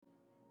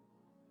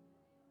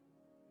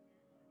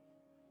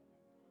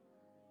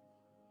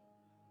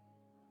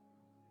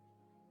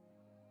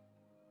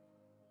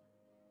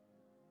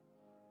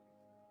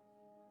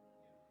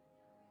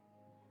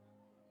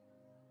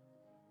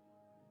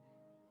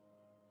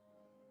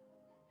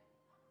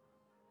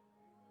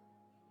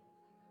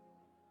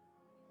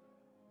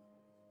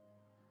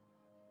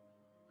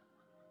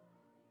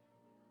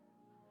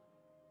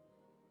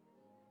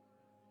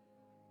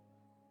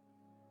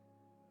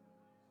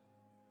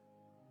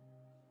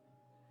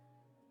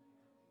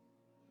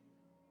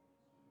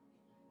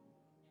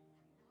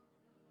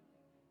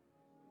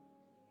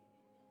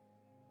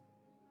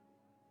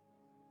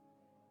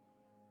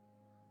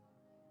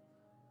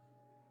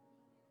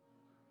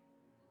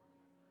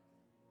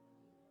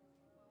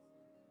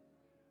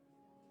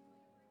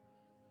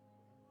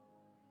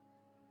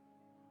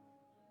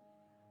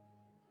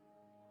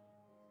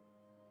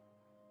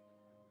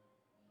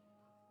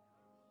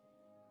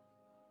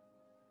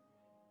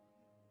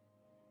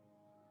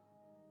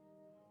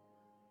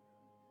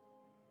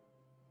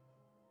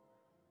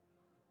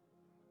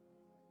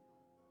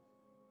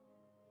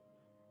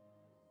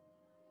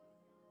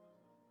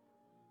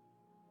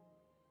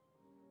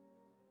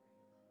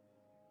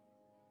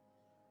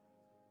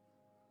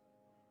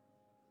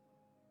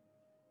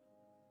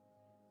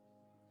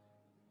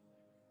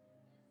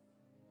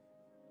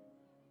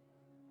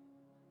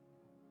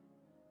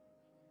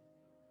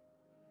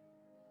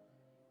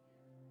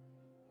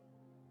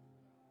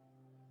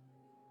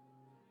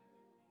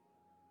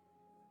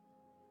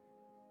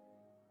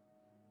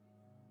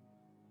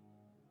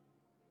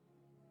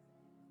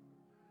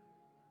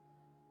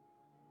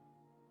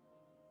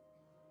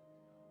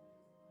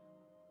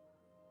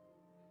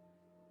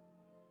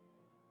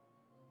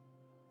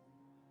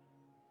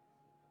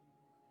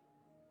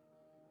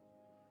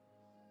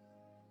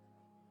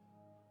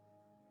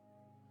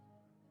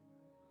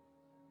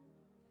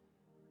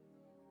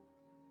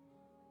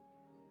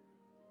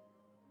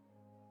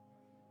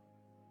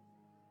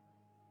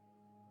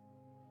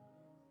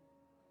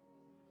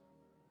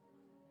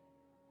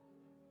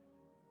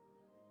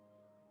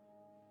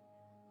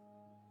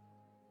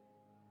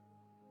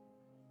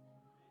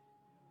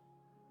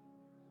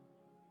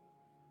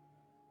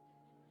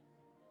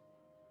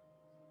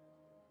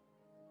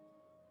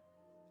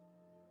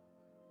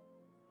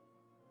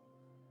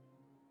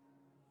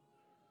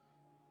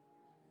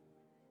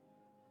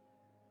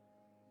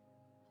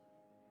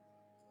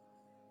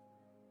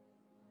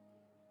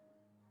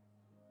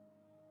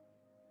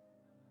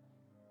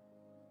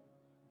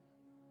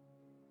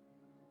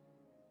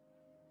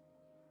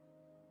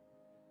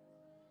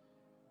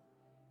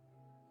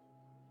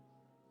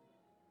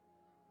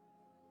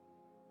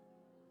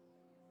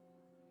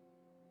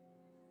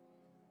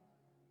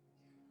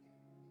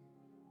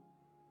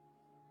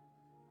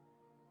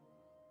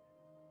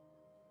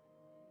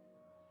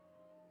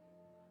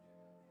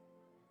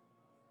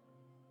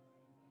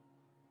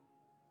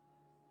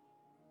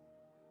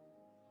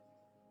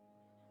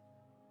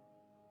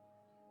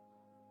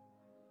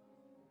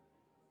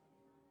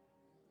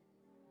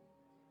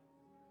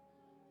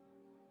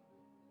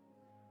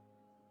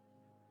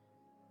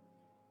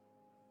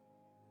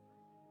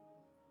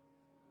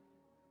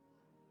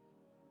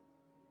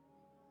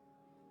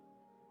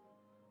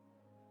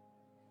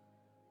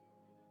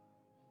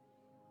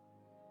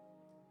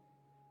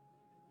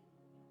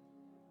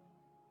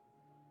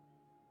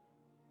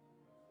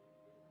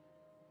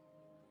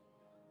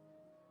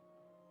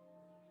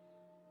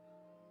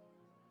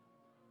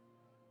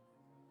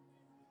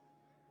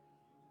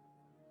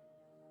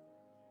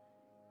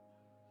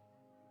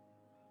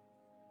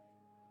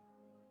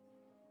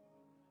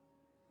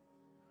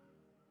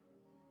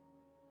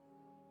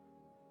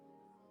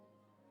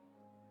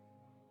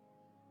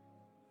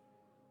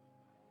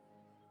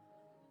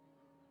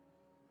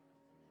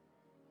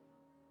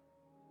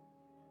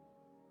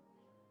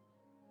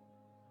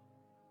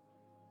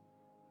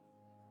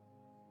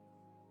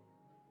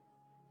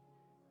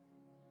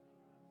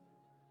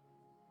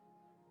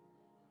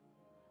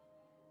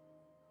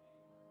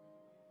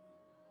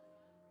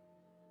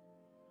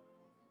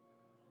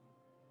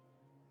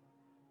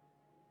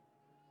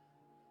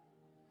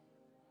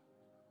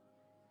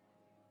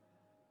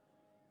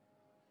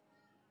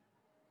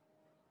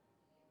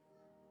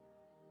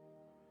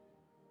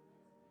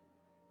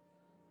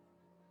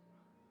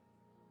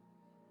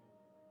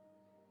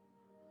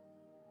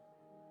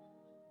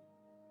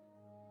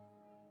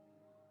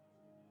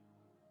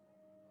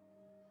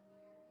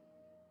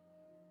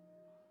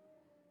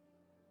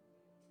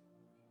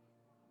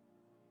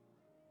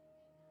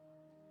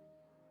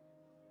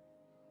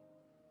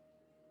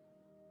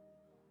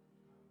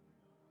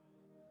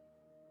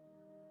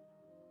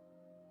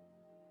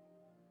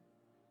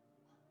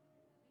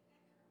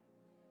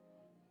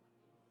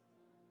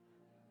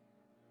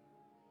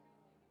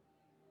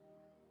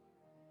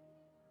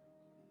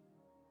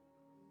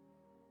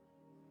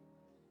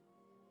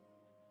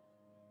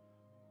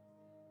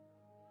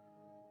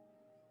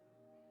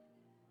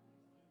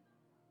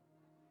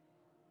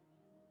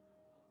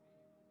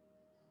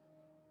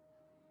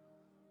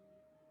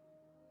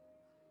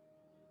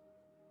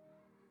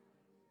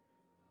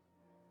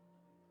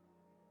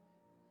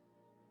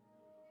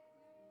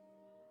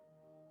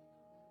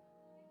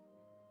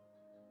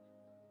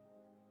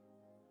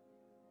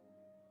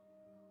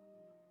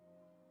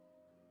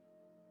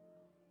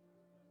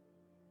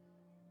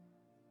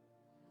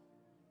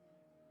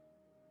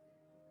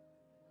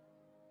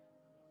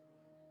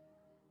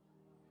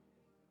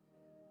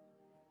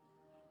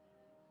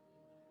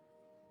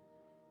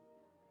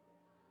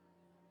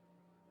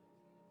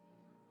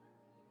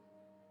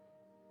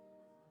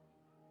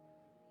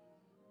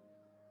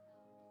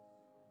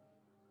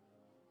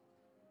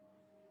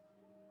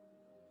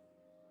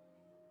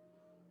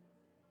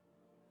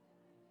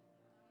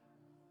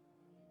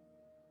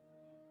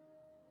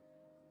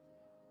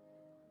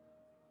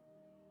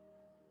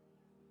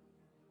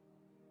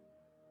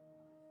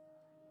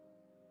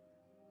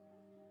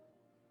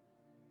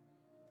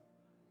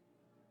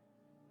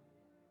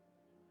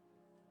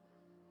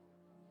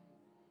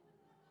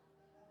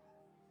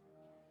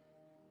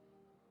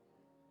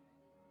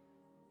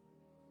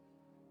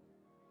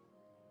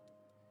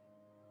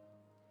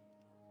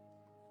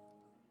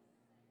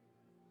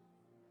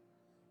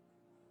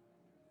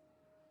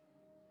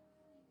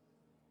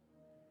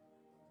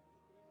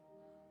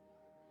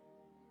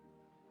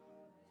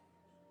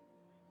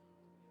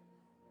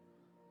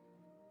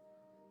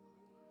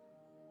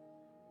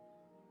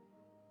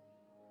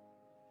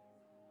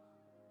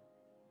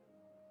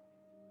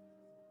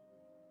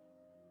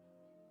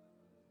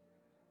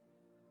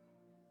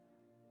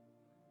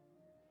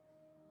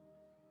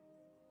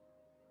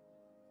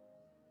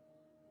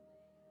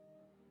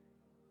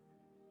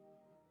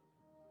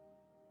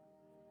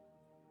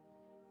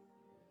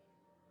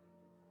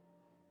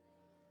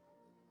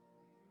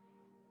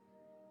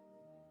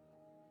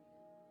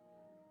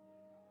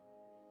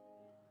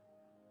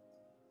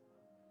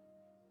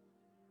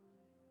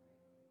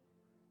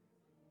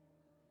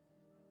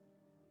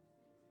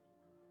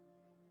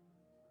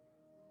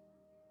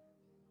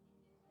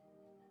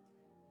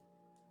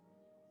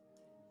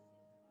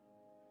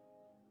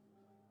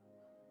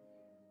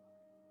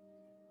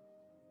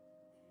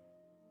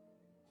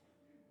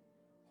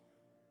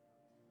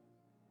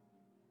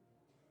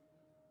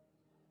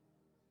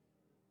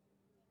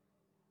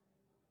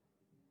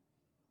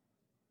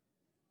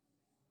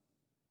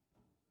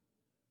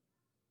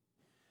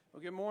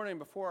Well, good morning.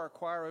 Before our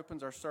choir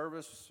opens our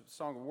service,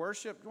 song of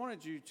worship, I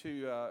wanted you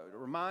to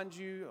remind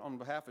you on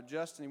behalf of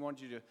Justin, he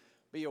wanted you to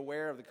be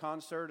aware of the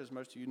concert, as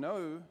most of you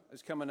know,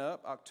 is coming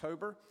up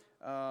October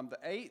the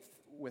 8th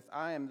with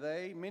I Am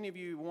They. Many of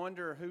you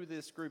wonder who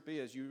this group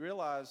is. You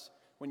realize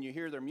when you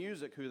hear their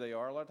music who they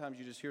are. A lot of times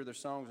you just hear their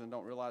songs and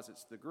don't realize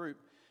it's the group.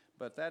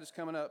 But that is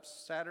coming up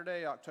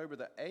Saturday, October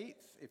the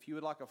 8th. If you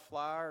would like a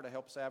flyer to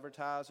help us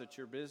advertise at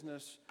your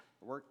business,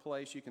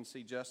 workplace, you can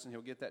see Justin.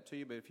 He'll get that to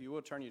you. But if you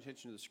will, turn your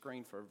attention to the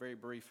screen for a very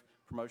brief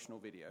promotional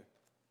video.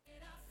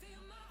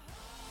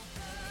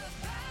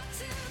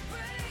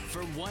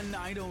 For one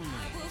night only,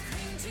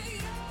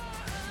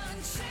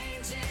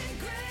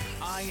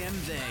 I Am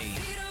They.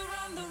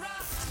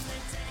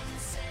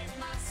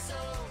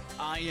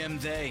 I Am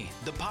They,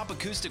 the pop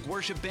acoustic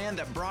worship band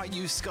that brought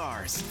you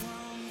Scars.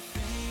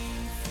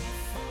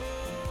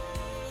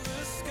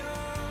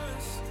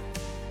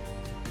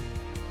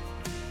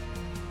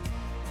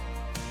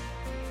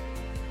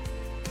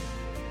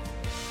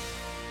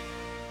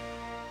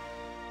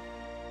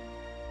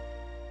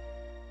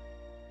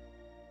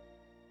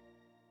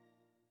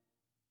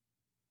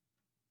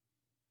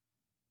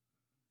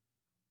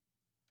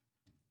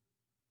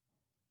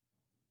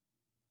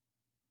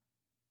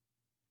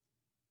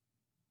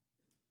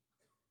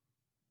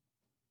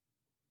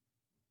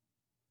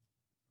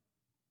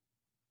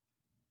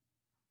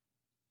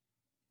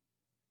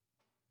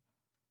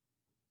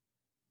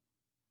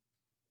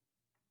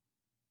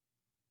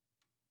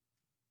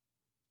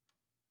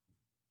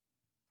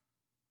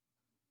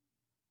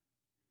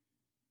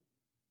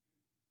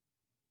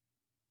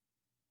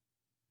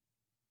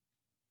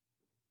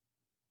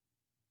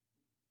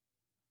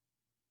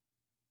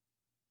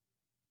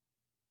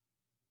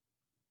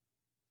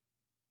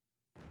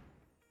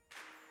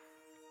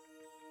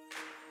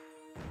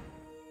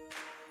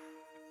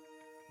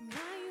 Why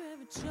you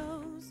ever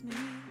chose me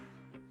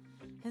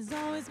has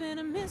always been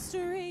a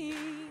mystery.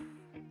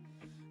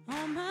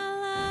 All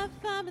my life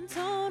I've been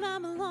told I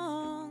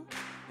belong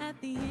at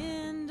the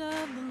end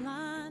of the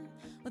line,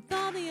 with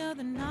all the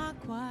other not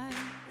quite,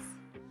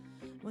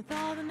 with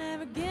all the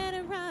never get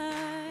it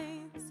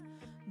right.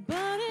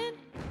 But it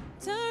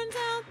turns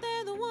out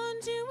they're the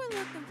ones you were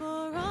looking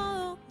for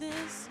all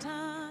this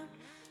time.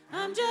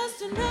 I'm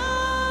just a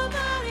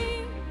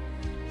nobody,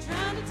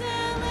 trying to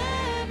tell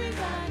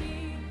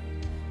everybody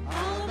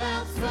all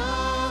about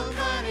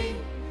somebody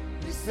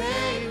who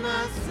saved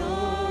my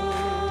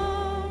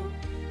soul.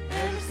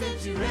 Ever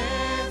since you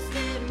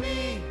rescued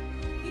me,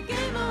 you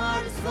gave my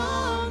heart a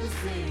song to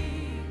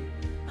sing.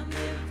 I'm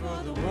living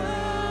for the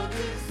world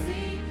to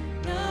see,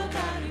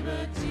 nobody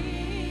but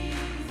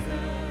Jesus.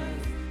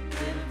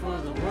 Living for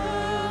the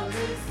world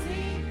to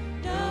see,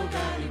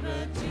 nobody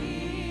but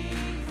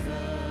Jesus.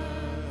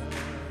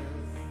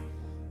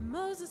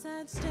 Moses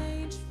had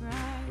stage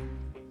fright,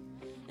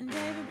 and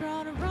David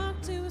brought a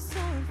rock to a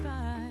sword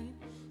fight.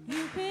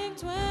 You picked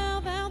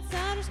 12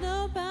 outsiders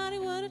nobody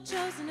would have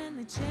chosen, and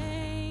they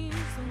changed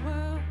the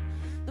world.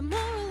 The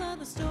moral of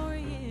the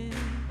story is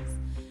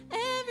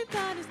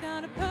everybody's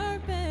got a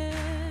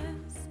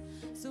purpose.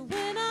 So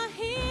when I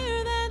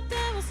hear that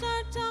devil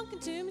start talking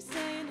to me,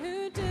 saying,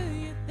 who do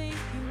you think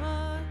you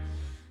are?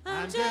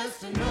 I'm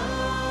just a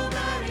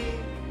nobody,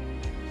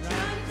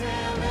 trying to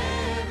tell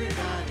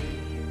everybody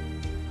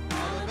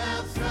all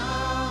about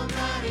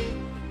somebody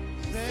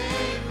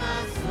save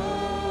my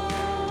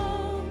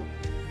soul.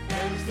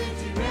 Ever since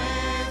you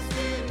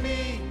rescued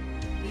me,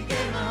 you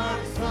gave my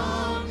heart a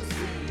song to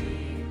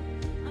sing.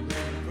 I'm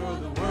living for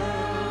the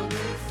world to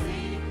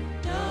see,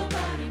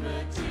 nobody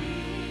but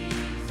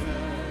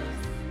Jesus.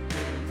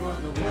 Living for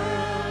the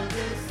world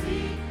to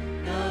see,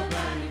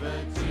 nobody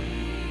but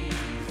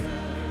Jesus.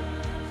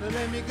 So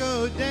let me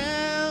go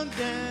down,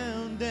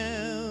 down,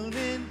 down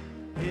in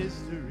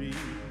history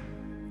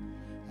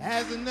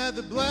as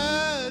another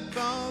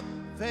blood-bought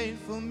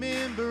faithful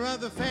member of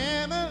the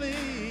family.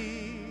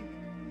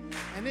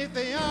 And if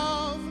they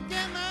all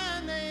forget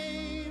my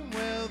name,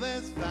 well,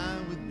 that's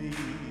fine with me.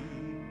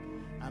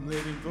 I'm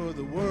living for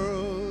the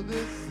world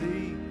to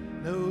see,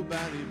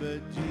 nobody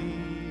but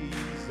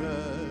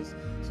Jesus.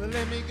 So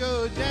let me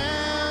go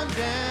down,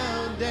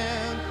 down,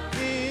 down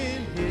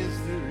in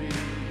history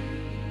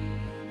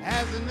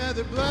as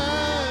another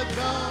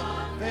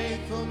blood-bought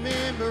faithful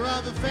member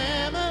of the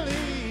family.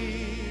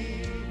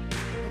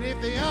 And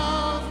if they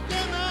all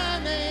forget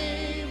my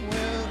name,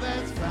 well,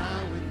 that's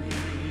fine with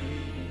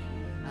me.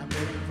 I'm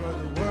living for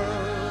the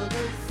world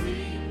to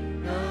see,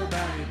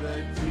 nobody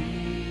but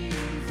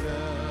Jesus.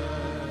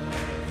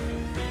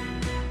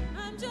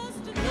 I'm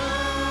just a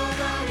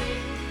nobody,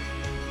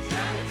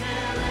 trying to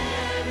tell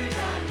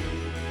everybody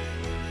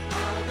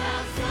all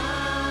about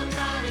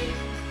somebody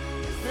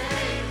who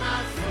saved my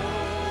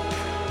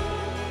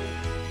soul.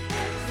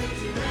 Ever since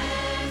you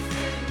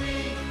rescued me,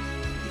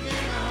 you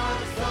gave my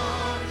heart a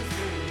song to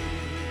sing.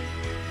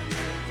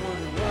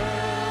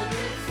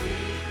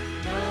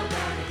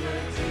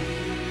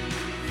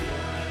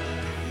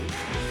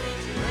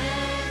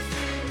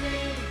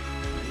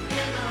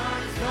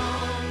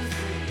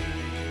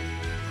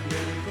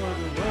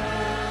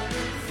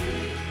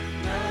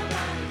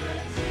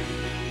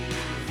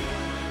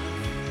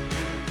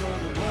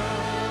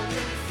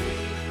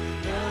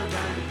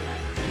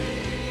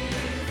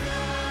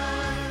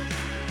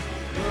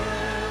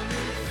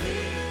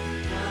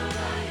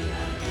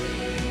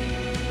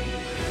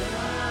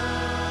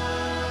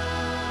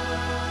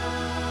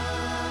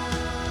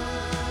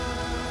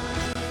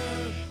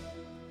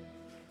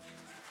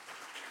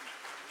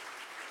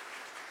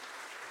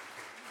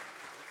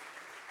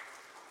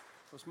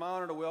 It's my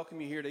honor to welcome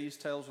you here to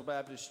East Taylorsville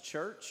Baptist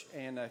Church.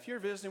 And if you're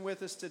visiting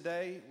with us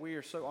today, we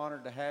are so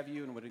honored to have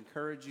you and would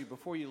encourage you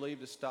before you leave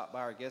to stop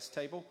by our guest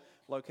table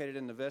located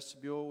in the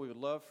vestibule. We would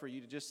love for you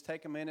to just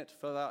take a minute to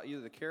fill out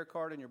either the care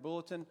card in your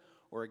bulletin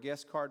or a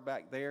guest card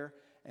back there.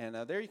 And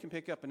there you can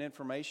pick up an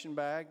information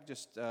bag,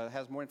 just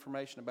has more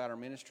information about our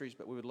ministries,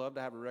 but we would love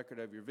to have a record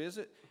of your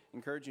visit.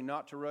 Encourage you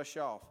not to rush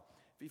off.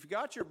 If you've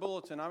got your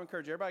bulletin, I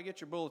encourage everybody to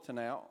get your bulletin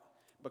out,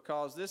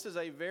 because this is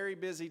a very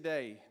busy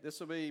day.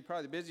 This will be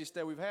probably the busiest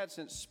day we've had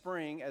since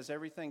spring as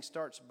everything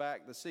starts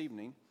back this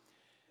evening.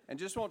 And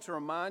just want to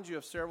remind you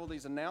of several of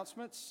these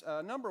announcements.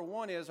 Number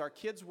one is our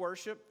kids'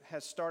 worship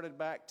has started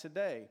back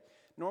today.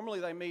 Normally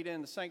they meet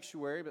in the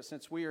sanctuary, but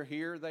since we are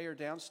here, they are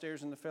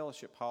downstairs in the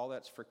fellowship hall.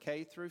 That's for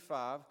K through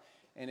 5.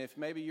 And if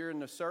maybe you're in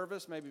the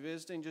service, maybe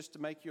visiting, just to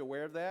make you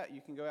aware of that,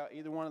 you can go out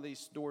either one of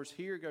these doors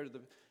here, go to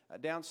the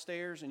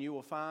downstairs, and you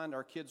will find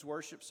our kids'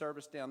 worship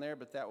service down there,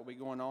 but that will be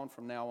going on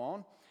from now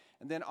on.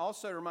 And then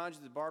also remind you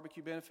of the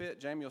barbecue benefit.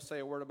 Jamie will say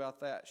a word about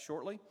that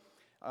shortly.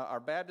 Our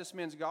Baptist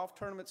men's golf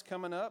tournament's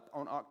coming up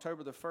on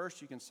October the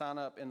 1st. You can sign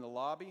up in the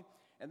lobby.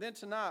 And then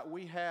tonight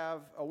we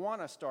have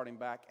Awana starting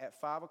back at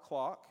 5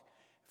 o'clock.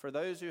 For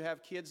those who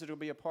have kids that will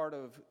be a part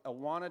of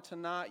Awana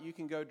tonight, you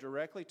can go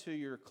directly to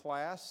your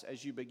class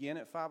as you begin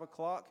at 5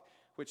 o'clock,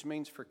 which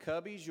means for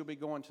Cubbies, you'll be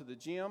going to the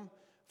gym.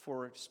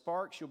 For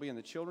Sparks, you'll be in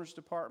the children's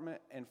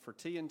department. And for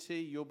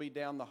TNT, you'll be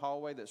down the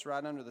hallway that's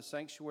right under the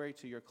sanctuary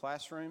to your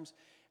classrooms.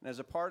 And as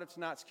a part of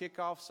tonight's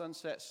kickoff,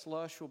 Sunset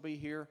Slush will be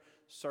here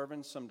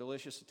serving some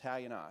delicious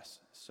Italian ice.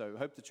 So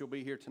hope that you'll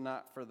be here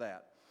tonight for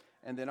that.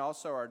 And then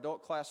also our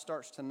adult class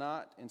starts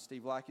tonight in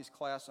Steve Lackey's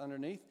class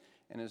underneath.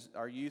 And as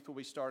our youth will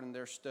be starting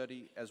their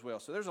study as well.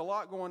 So there's a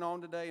lot going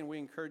on today, and we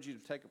encourage you to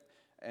take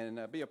and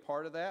be a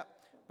part of that.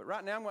 But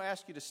right now I'm going to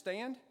ask you to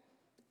stand.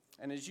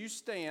 And as you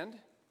stand,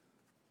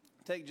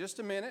 take just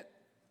a minute,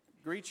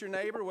 greet your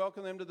neighbor,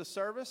 welcome them to the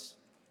service.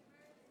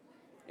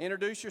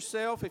 Introduce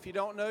yourself if you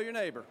don't know your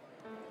neighbor.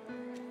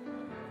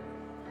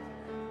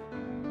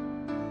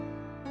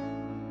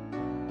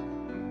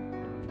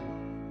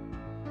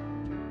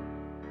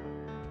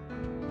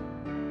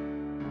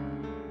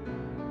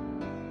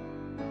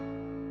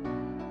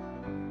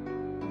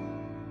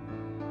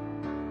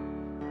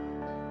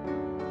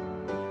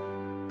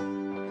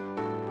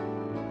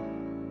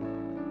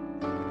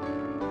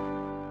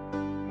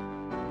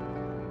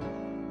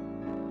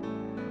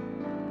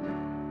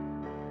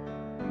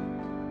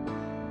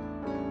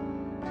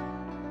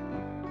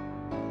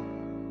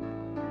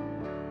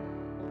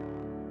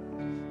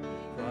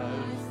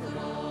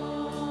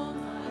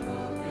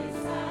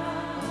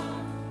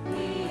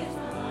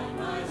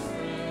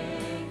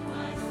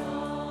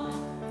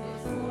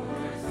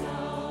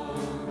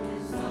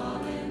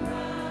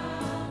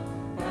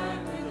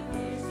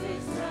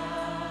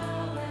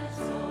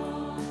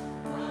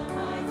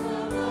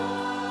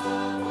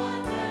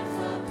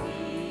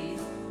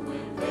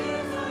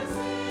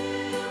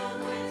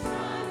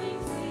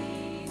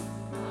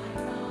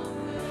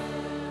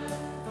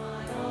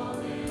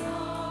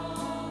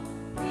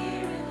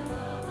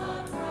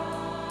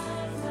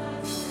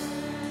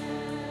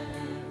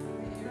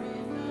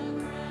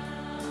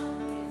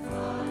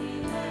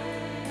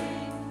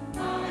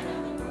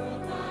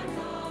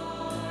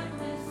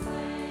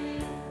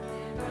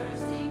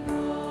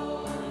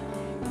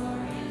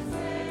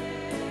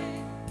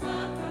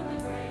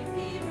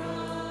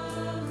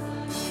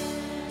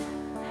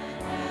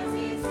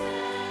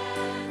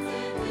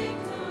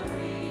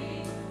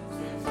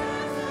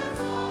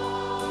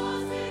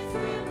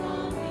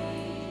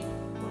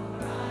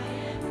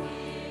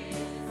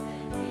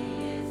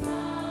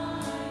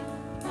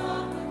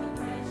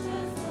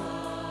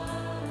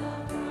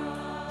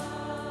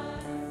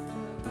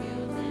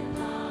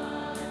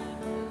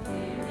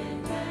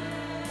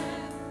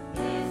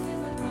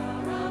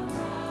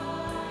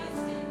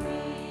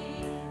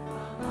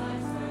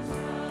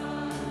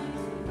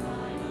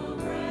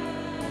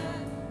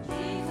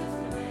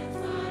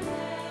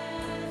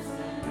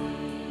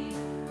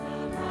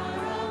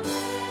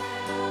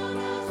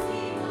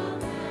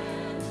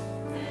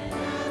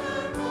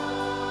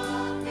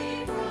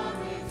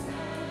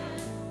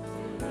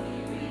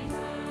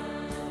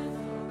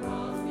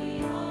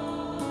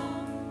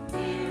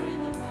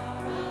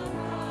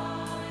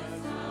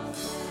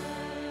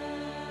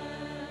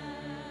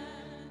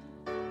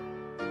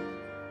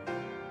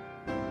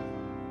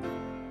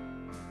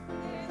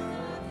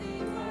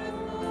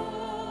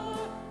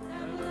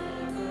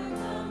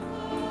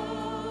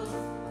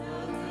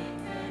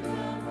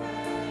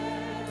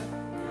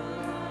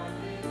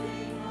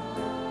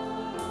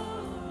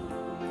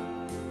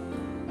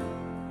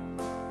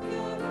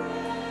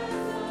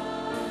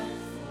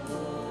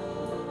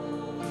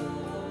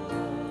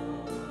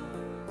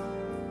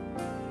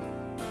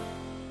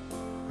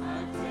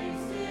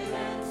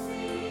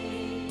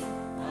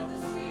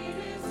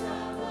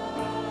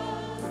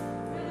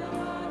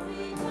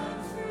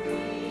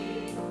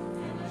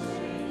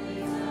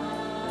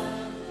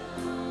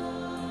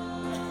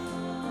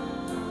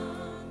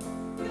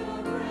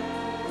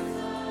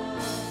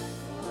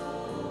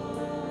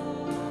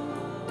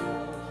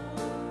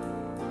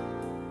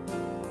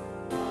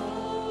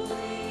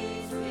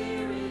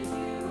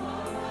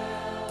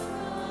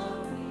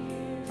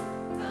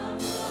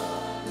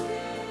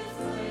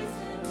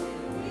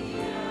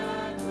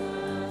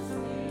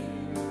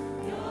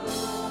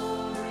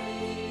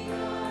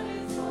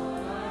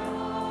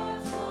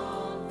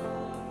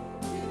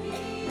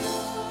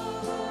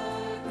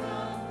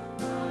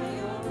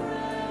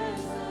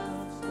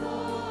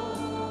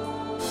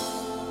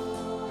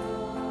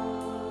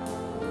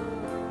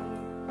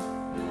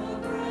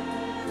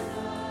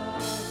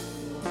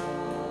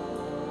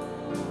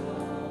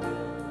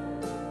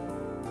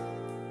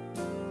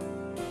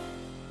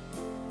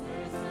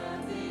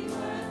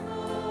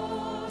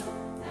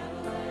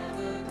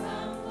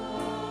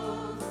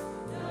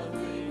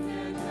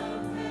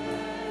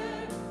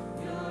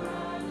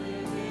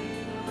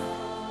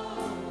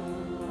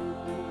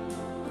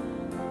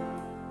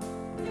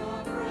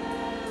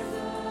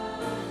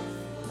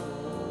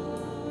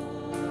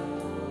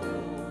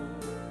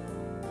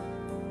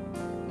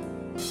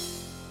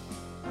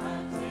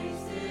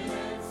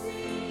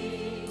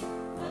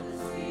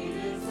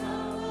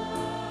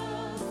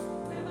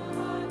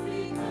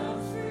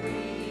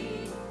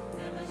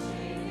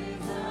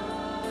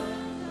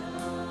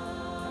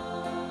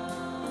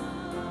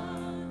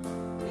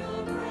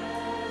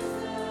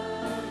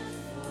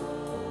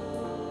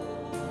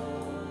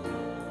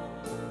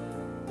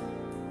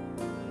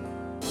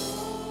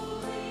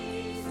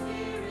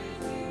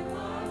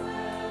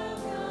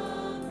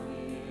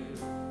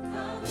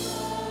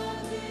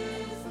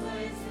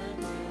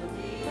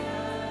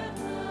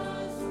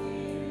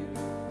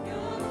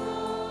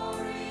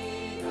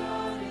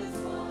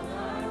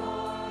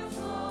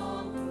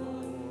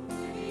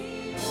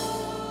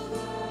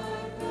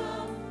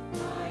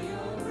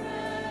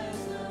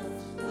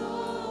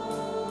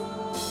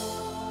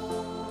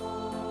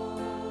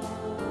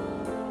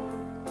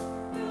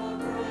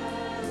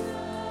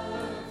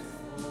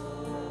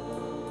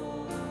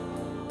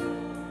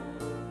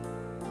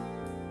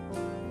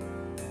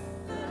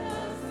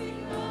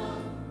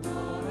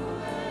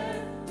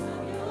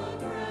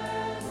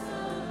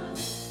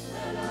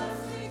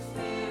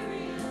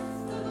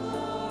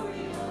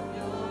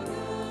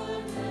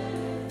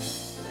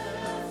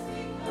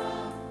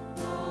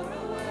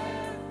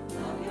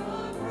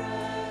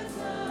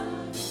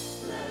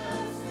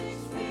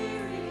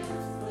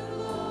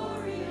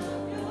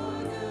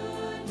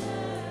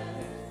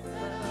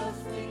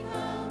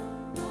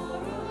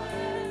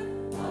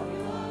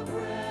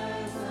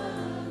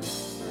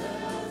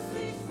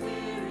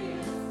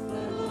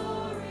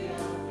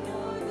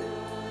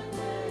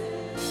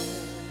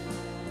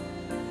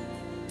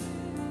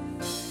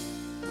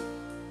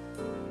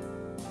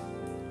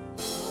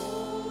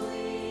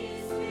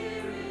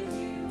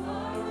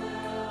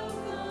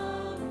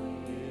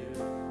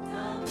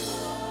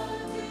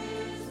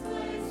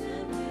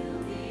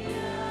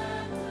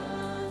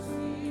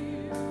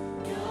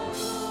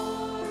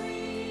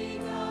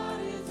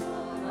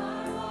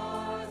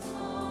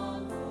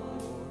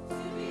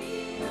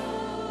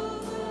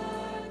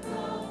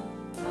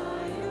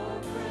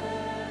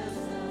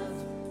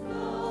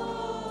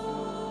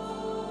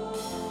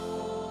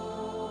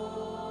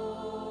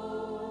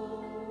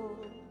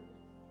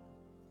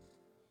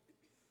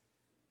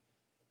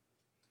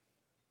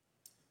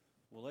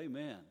 Well,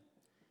 amen.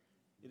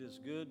 It is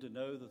good to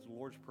know that the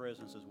Lord's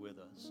presence is with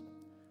us.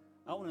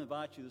 I want to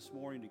invite you this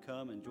morning to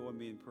come and join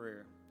me in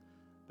prayer.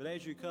 But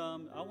as you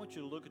come, I want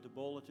you to look at the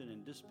bulletin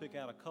and just pick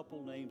out a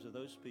couple names of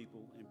those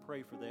people and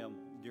pray for them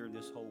during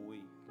this whole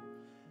week.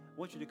 I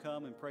want you to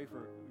come and pray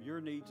for your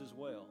needs as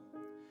well.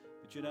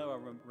 But you know,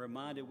 I'm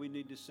reminded we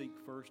need to seek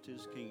first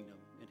His kingdom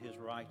and His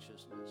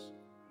righteousness.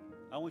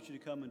 I want you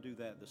to come and do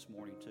that this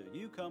morning too.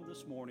 You come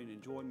this morning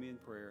and join me in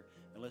prayer,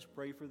 and let's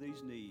pray for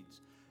these needs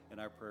in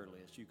our prayer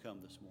list. You come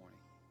this morning.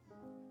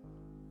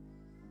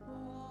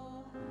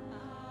 Oh,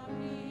 how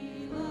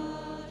He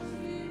loves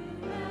you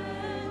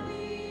and me.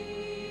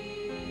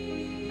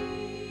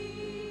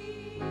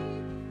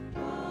 Oh,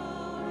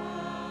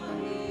 how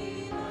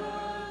He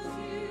loves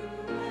you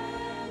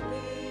and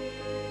me.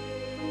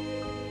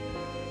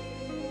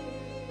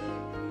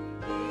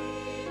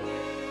 He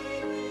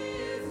gave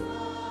His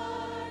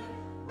life.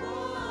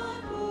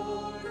 What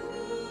more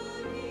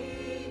could He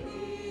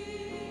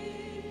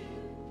give?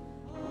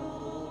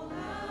 Oh,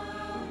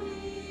 how He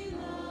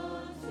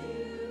loves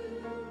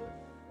you.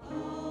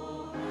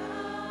 Oh,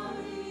 how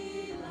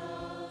He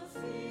loves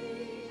me.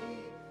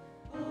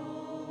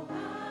 Oh,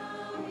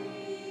 how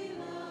He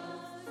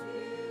loves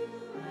you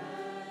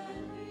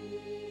and me.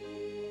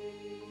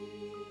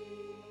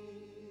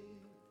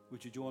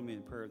 Would you join me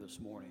in prayer this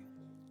morning?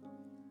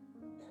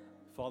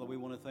 Father, we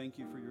want to thank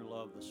you for your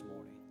love this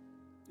morning.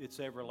 It's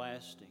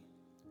everlasting.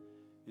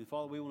 And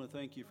Father, we want to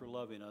thank you for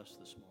loving us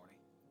this morning.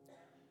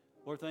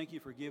 Lord, thank you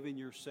for giving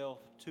yourself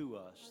to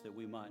us that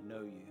we might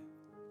know you.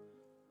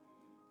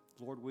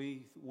 Lord,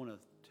 we want to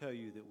tell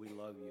you that we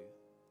love you.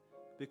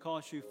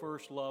 Because you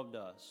first loved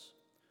us,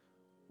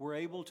 we're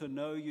able to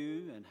know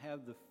you and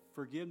have the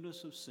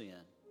forgiveness of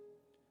sin,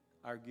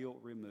 our guilt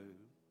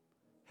removed.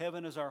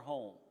 Heaven is our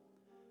home.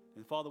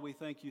 And Father, we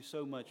thank you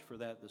so much for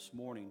that this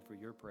morning, for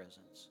your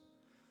presence.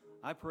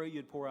 I pray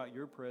you'd pour out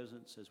your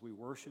presence as we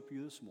worship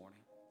you this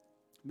morning.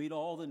 Meet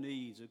all the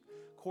needs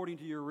according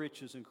to your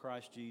riches in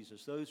Christ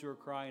Jesus. Those who are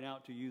crying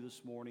out to you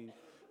this morning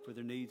for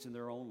their needs in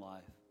their own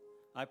life,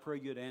 I pray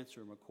you'd answer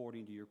them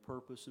according to your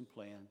purpose and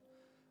plan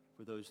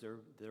for those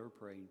they're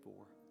praying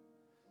for.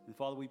 And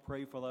Father, we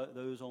pray for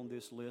those on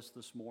this list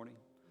this morning.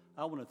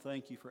 I want to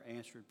thank you for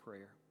answered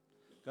prayer.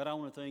 God, I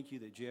want to thank you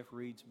that Jeff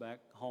Reed's back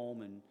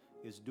home and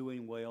is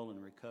doing well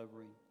and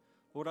recovering.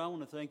 Lord, I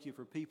want to thank you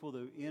for people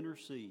that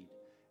intercede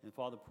and,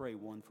 Father, pray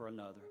one for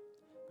another.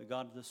 But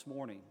God, this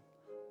morning,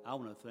 I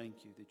want to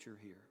thank you that you're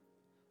here.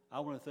 I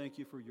want to thank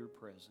you for your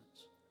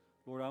presence.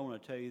 Lord, I want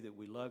to tell you that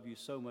we love you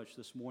so much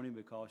this morning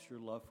because your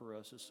love for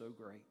us is so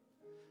great.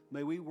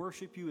 May we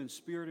worship you in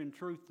spirit and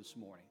truth this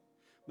morning.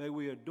 May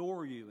we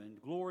adore you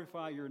and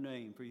glorify your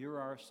name, for you're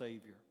our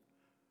Savior.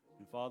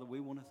 And Father, we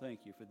want to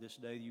thank you for this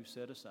day you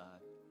set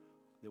aside,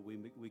 that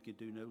we could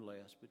do no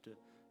less but to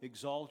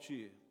exalt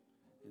you.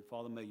 And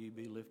Father, may you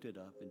be lifted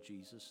up in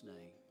Jesus'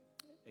 name.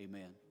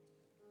 Amen.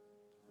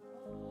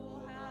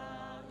 Oh,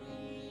 how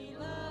He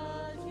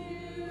loves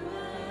you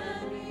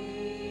and me.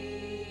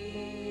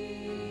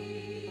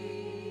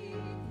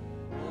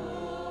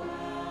 Oh,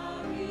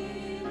 how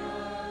He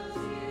loves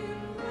you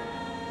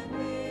and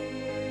me.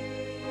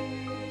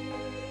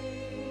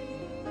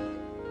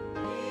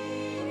 He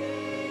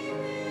gave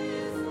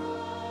His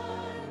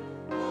life.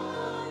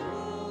 What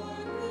more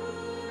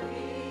could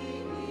He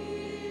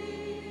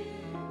give?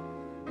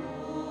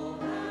 Oh,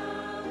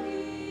 how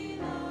He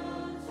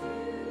loves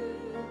you.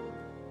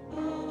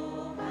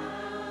 Oh,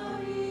 how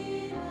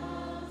He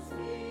loves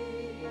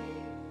me.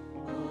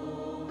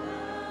 Oh,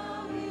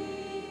 how He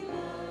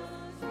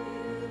loves you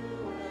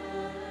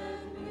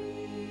and me.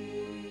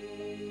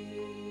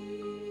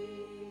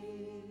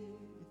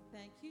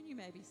 Thank you. You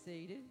may be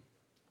seated.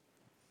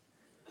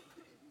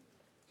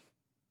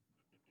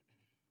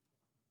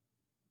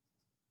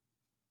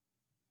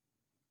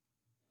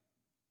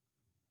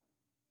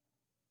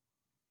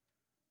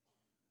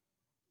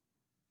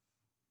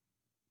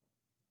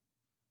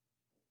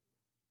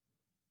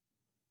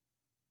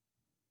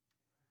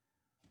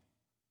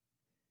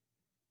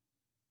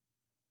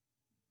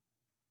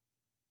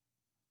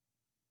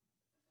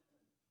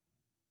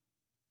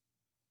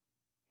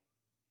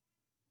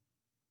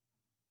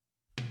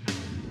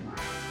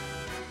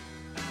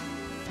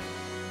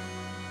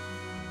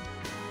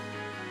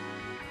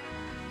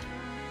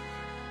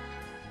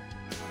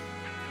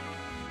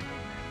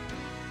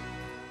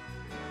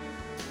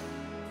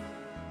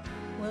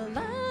 Well,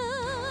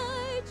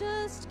 I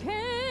just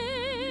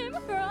came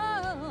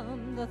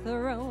from the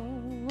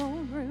throne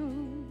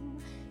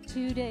room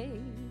today.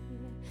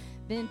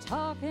 Been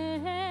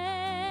talking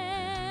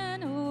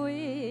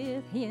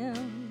with him,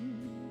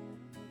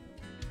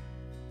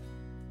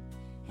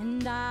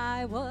 and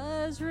I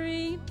was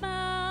reminded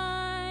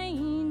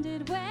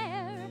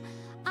where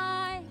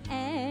I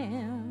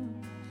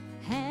am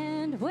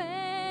and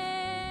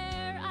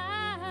where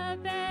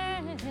I've been.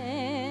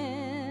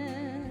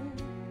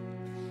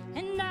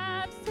 And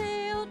I've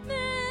sailed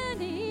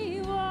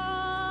many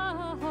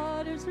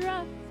waters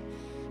rough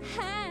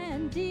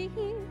and deep.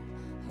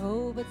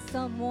 Oh, but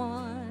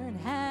someone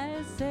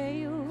has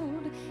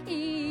sailed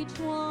each each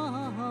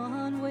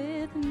one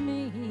with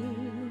me,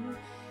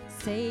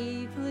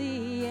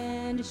 safely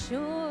and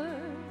sure.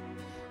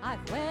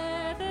 I've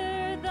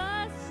weathered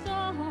the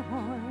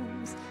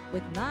storms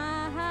with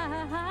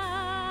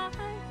my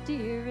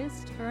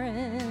dearest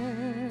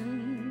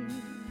friend.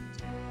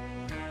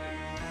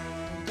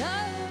 Though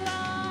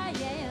I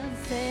am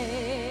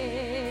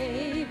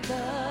safe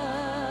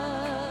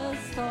thus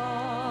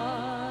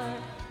far,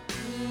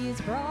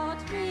 He's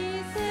brought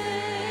me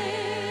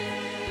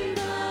safe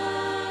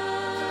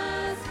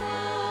thus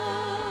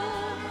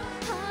far.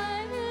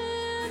 I'm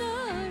in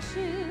a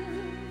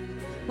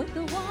ship with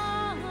the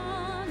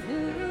one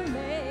who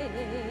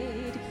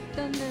made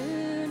the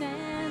moon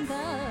and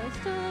the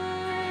stars,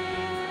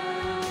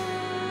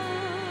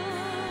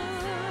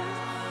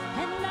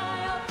 and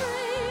I'll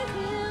praise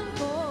Him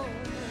for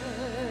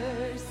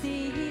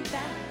mercy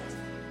that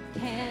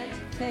can't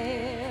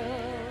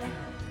fail.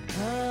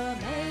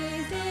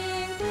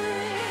 Amazing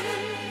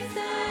grace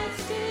that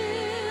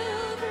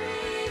still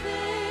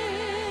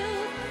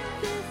prevails.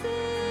 This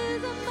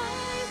is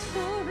my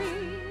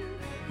story,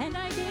 and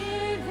I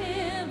give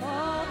Him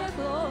all the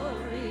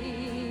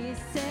glory.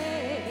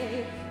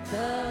 Say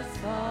thus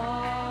far.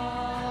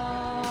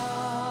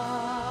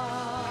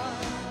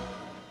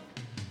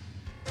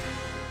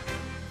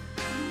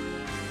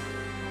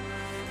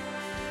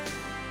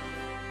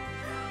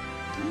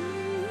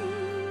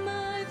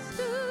 I've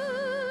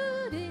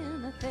stood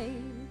in the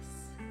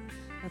face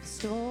of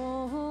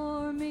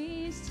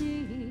stormy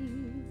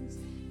seas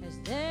as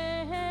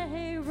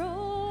they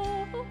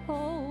rolled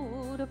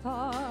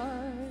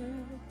apart,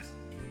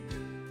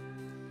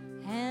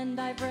 and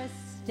I've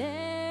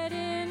rested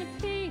in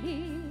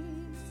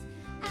peace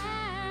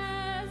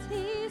as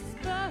He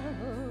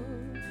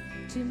spoke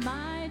to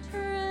my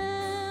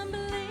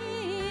trembling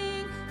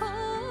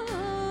heart.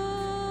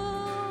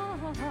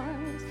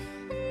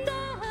 And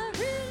I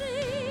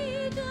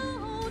really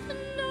don't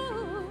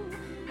know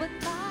what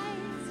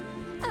lies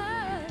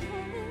ahead.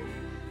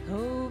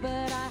 Oh,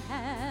 but I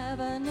have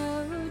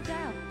no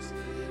doubt,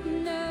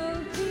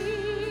 no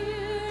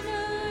fear,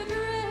 no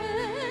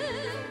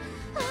dread.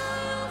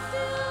 I'll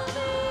still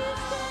be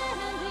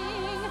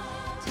standing,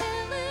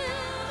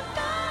 telling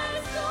my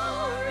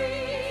story,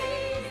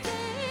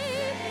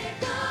 safe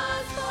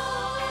thus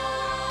far.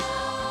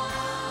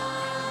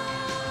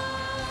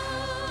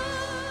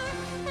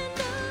 And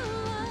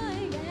though I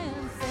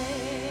am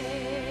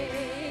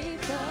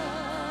safe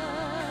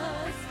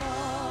thus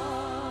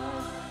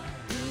far,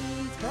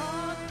 He's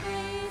brought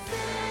me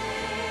safe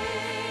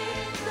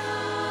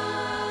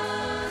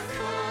thus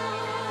far.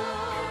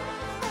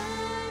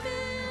 I'm in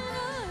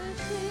a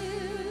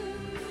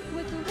ship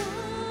with the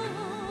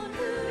one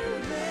who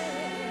made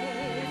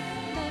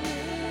the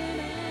moon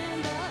and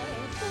the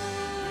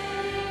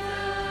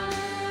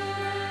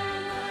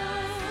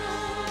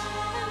stars,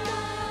 and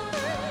I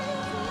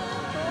praise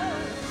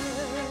Him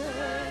for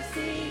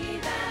mercy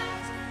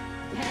that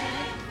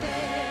can't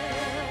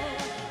fail.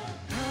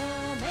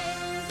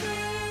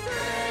 Amazing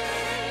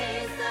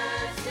grace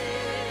that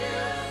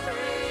still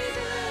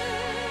prevails.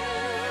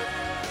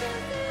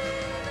 This is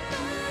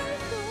my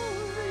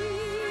story.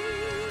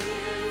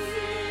 This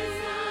is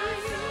my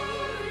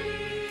story.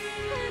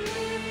 And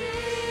this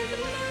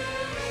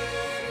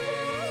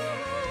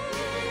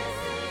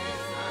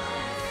is my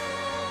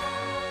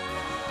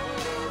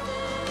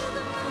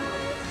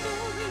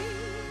story.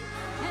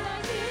 And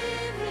I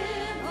give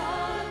Him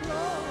all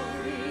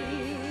glory.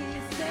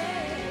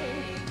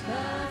 Safe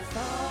thus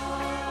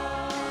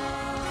far.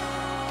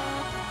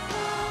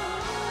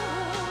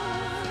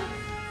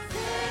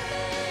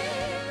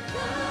 Safe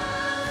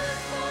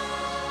thus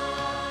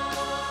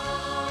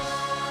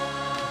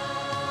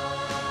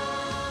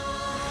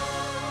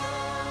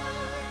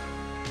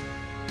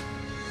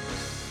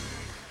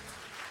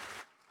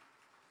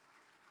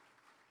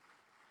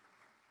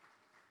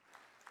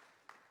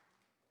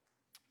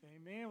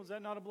Amen. Was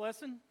that not a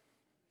blessing?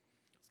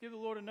 Let's give the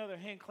Lord another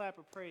hand clap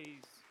of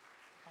praise.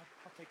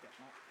 I'll take that,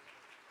 Mike.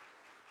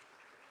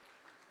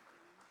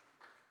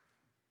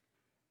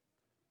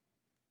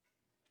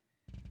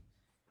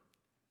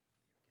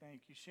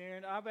 Thank you,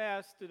 Sharon. I've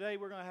asked today,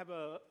 we're going to have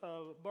a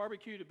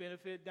barbecue to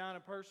benefit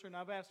Dinah Purser, and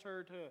I've asked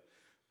her to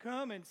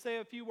come and say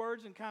a few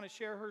words and kind of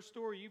share her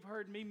story. You've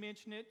heard me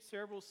mention it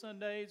several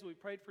Sundays. We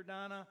prayed for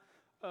Dinah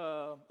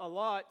a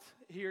lot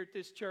here at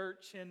this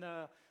church, and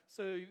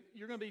so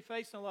you're going to be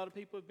facing a lot of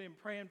people who have been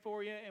praying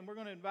for you, and we're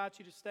going to invite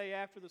you to stay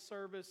after the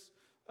service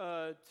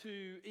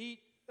to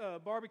eat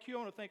barbecue. I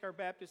want to thank our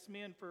Baptist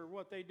men for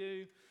what they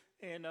do,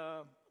 and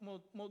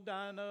we'll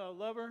Dinah, I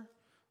love her.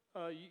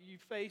 You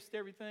faced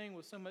everything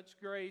with so much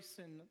grace,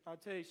 and I'll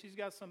tell you, she's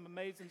got some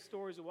amazing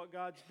stories of what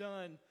God's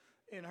done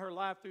in her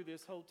life through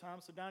this whole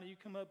time. So, Dinah, you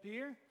come up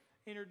here,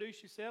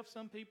 introduce yourself.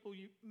 Some people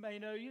you may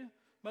know you.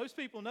 Most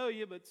people know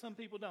you, but some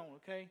people don't,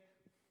 okay?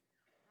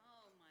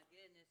 Oh, my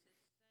goodness, it's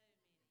so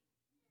many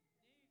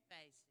new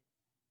faces.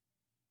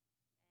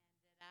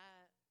 And that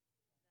I don't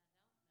know, but as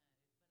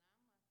the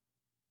song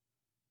said,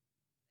 this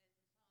is my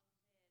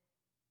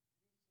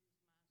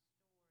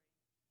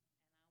story, and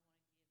I want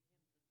to give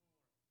Him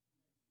the glory.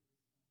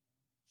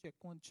 Check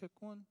one, check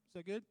one. Is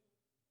that good?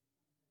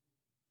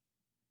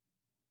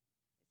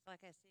 It's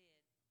like I said,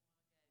 so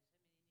many new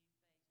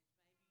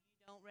faces. Maybe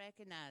you don't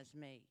recognize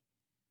me.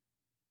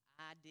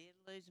 I did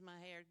lose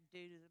my hair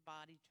due to the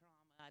body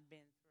trauma I'd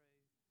been through.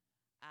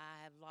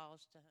 I have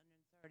lost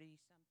 130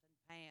 something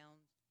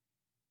pounds,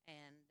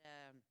 and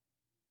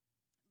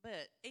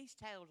but East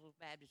Tazewell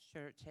Baptist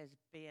Church has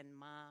been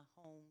my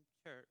home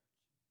church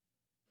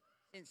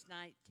since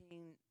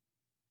 1983,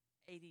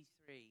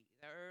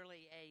 the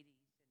early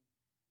 80s,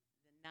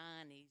 and the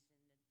 90s,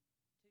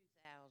 and the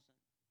 2000s.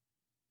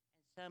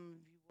 And some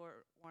of you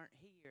weren't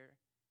here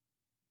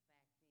back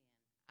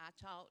then. I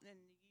taught in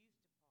the youth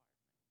department.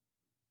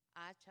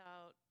 I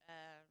taught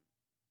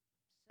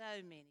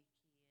so many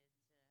kids,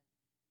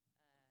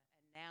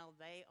 and now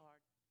they are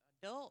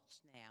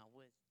adults now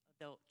with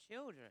adult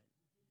children.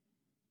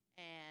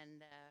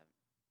 And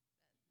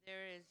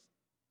there is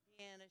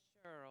Deanna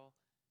Sherrill,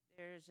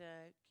 there's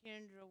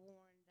Kendra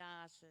Warren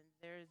Dyson,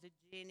 there's the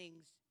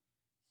Jennings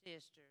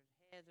sisters,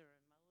 Heather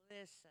and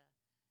Melissa.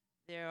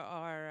 There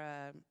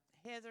are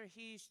Heather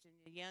Houston,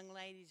 the young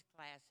ladies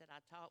class that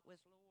I taught with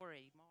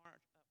Lori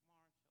Marshall.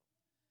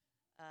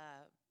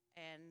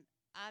 And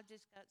I've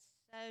just got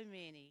so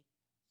many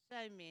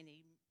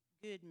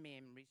good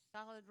memories.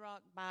 Solid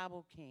Rock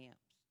Bible camps.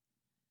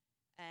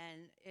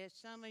 And if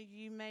some of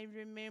you may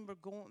remember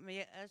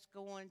us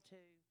going to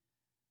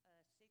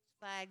Six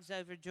Flags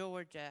over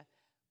Georgia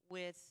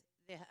with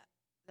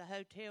the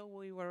hotel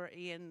we were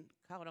in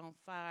caught on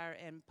fire,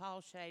 and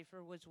Paul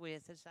Schaefer was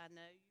with us. I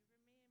know you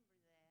remember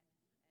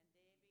that. And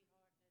Debbie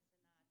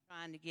Hartness and I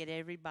trying to get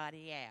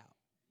everybody out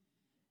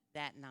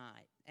that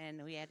night.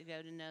 And we had to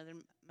go to another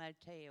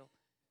motel.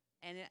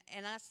 And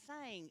I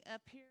sang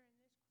up here in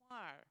this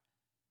choir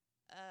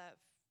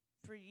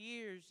for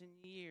years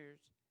and years,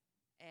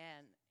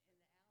 and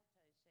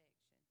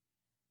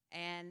in the alto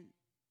section. And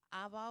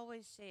I've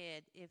always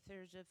said, if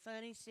there's a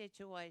funny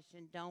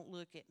situation, don't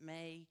look at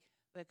me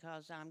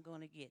because I'm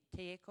going to get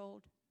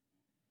tickled.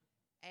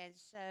 And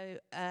so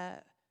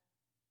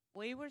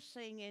we were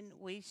singing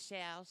 "We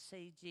Shall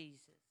See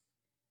Jesus."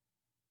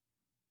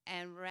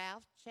 And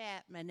Ralph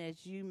Chapman,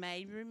 as you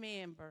may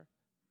remember,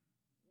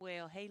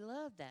 well, he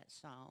loved that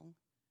song.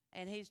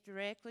 And he's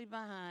directly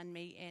behind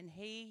me, and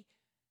he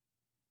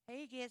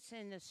gets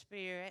in the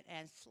spirit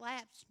and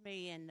slaps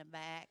me in the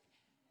back.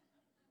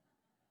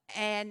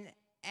 And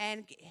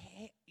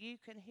you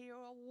can hear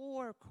a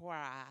war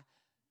cry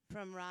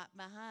from right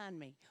behind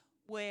me.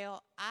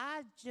 Well,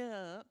 I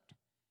jumped,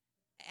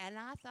 and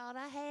I thought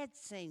I had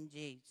seen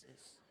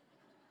Jesus.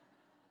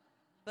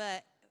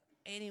 But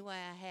anyway,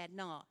 I had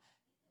not.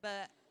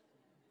 But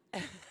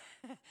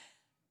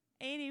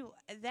anyway,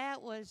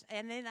 that was,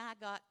 and then I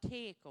got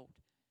tickled.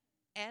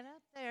 And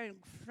up there in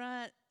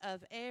front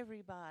of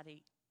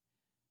everybody,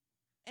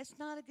 it's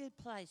not a good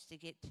place to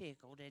get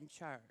tickled in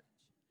church.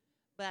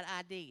 But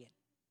I did.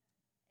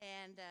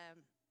 And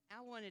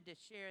I wanted to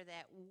share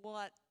that,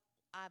 what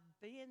I've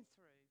been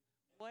through,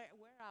 where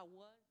I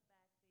was back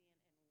then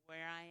and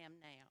where I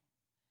am now.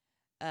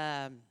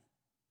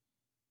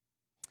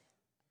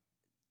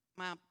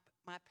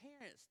 My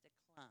parents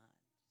declined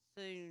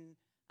soon,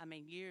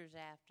 years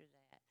after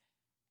that.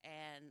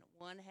 And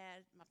my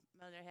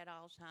mother had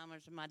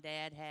Alzheimer's, and my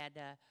dad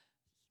had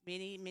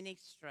many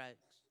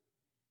strokes.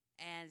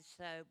 And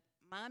so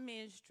my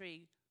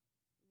ministry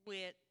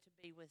went to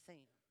be with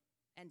them,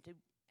 and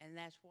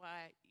that's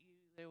why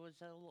there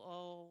was a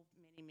lull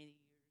many years,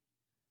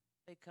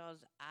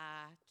 because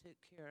I took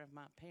care of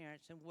my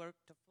parents and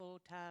worked a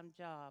full-time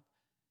job.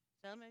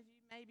 Some of you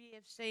maybe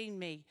have seen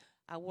me.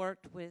 I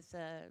worked with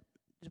the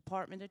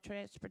Department of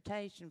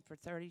Transportation for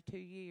 32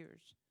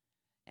 years.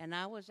 And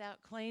I was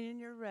out cleaning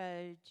your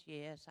roads.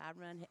 Yes, I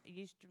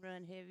used to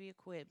run heavy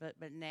equipment,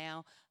 but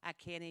now I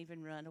can't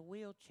even run a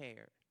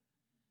wheelchair.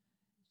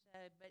 So,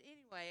 but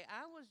anyway,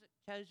 I was the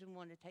chosen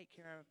one to take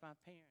care of my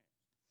parents,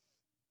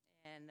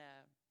 and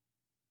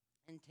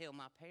until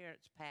my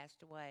parents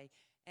passed away,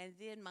 and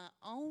then my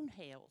own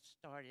health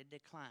started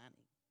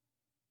declining.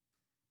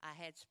 I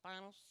had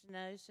spinal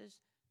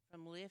stenosis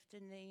from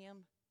lifting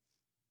them,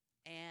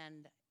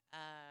 and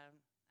I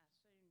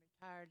soon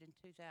retired in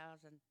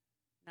 2019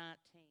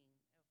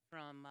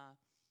 from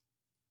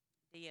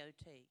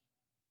DOT.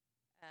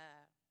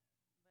 But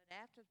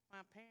after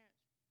my parents,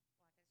 like I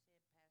said,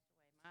 passed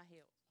away, my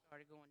health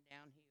started going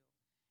downhill.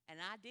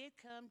 And I did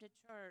come to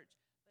church,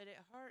 but it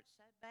hurt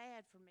so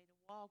bad for me to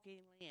walk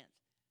any length,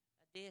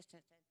 a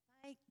distance. And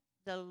thank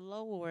the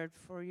Lord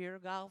for your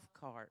golf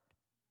cart,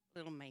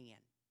 little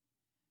man.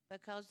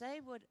 Because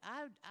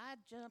I'd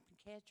jump and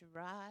catch a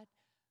ride,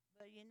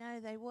 but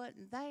they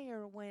wasn't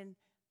there when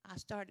I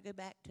started to go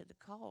back to the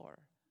car.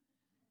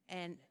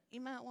 And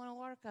you might want to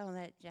work on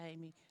that,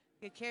 Jamie.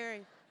 To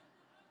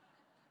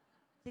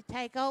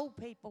take old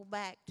people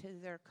back to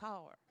their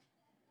car.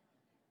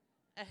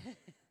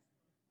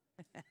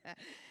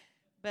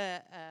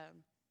 But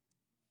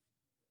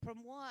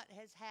from what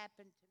has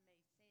happened to me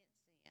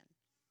since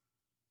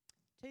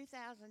then,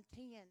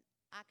 2010,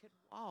 I could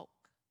walk.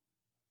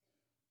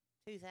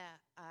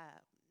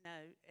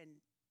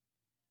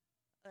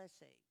 let's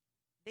see,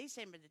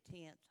 December the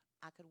 10th,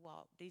 I could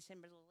walk.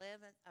 December the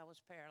 11th, I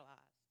was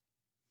paralyzed.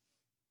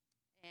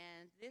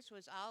 And this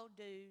was all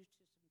due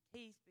to some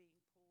teeth being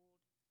pulled.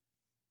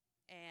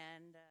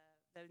 And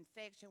the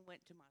infection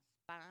went to my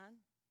spine.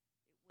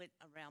 It went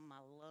around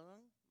my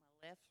lung,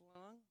 my left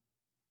lung.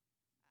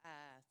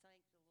 I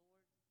thank the Lord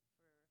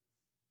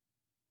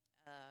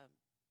for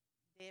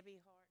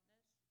Debbie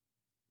Hartness, my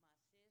sister,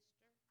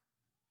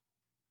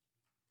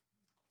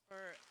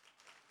 for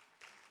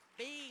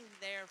being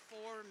there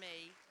for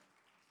me.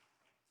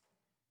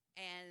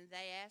 And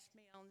they asked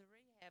me on the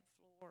rehab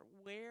floor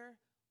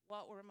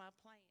what were my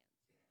plans.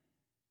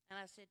 And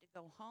I said to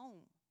go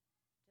home,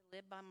 to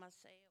live by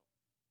myself,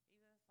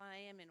 even if I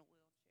am in a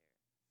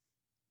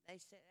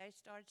wheelchair. They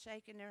started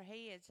shaking their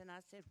heads, and I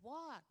said,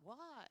 what?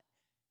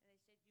 And they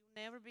said, you'll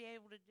never be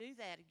able to do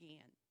that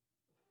again.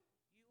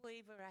 You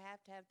either have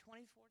to have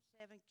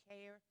 24/7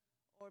 care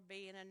or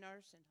be in a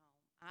nursing home.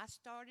 I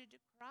started to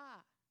cry.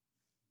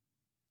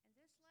 And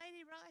this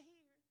lady right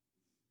here said,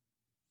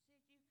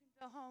 you can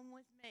go home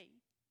with me.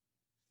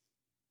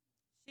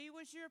 She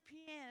was your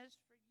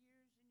pianist for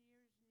years and years and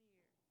years.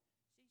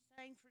 She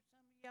sang for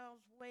some of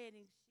y'all's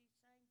weddings. She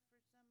sang for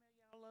some of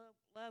y'all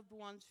loved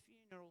ones'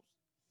 funerals.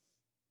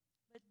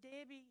 But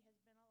Debbie has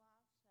been a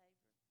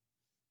lifesaver.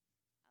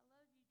 I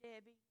love you,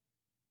 Debbie.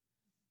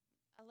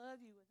 I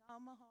love you with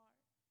all my heart.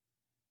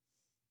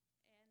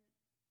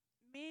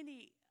 And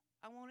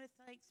I want to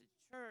thank the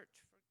church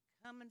for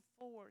coming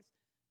forth,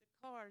 the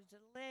cards, the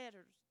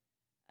letters,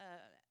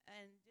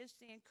 and just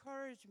the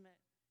encouragement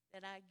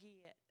that I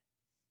get,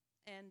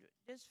 and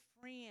just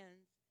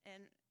friends,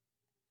 and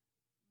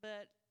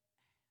I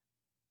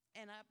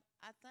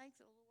thank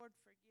the Lord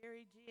for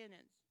Gary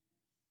Jennings.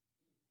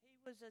 He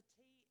was a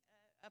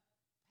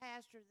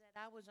pastor that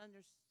I was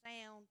under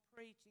sound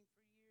preaching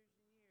for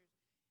years and years.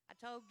 I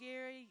told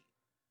Gary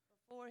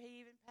before he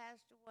even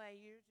passed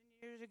away years and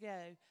years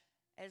ago,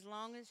 as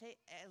long as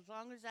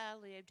I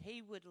lived,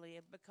 he would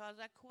live, because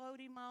I quote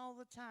him all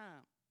the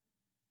time.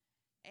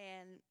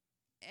 And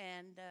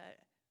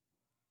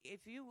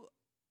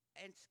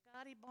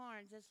Scotty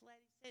Barnes, this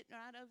lady sitting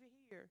right over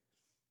here,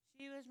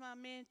 she was my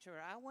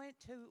mentor. I went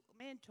to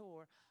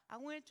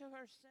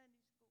her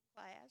Sunday school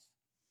class.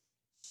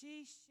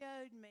 She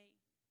showed me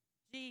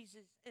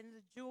Jesus and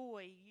the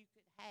joy you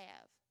could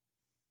have.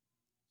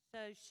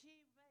 So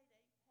she had a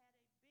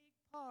big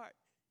part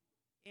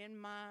in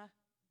my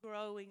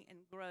growing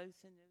and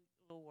growth in the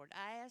Lord.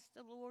 I asked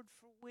the Lord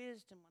for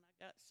wisdom when I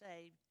got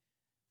saved,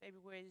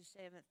 February the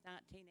 7th,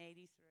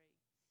 1983.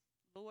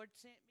 Lord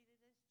sent me to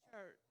this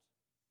church.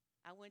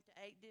 I went to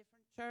 8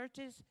 different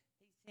churches.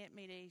 He sent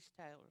me to East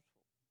Taylorsville.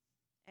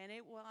 And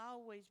it will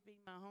always be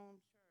my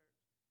home church.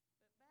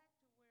 But back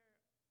to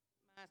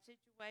my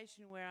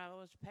situation where I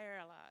was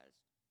paralyzed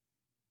from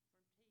teeth being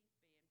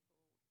pulled.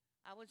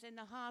 I was in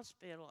the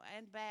hospital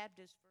and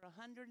Baptist for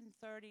 130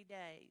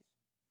 days.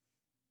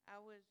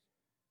 I was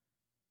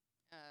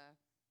the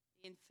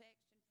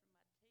infection from my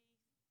teeth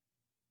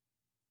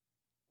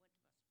went to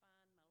my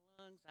spine,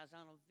 my lungs. I was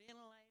on a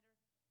ventilator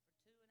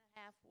for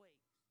 2.5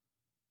 weeks.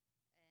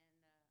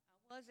 And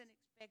I wasn't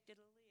expected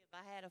to live.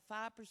 I had a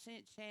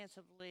 5% chance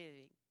of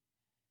living.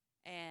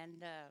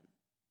 And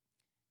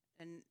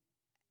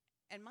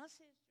my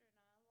sister and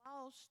I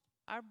lost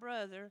our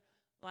brother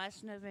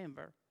last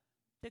November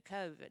to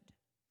COVID.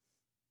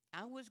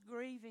 I was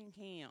grieving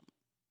him.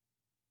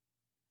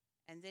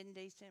 And then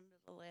December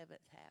the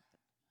 11th happened.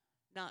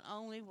 Not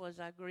only was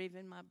I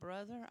grieving my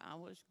brother, I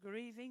was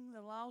grieving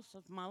the loss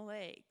of my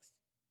legs.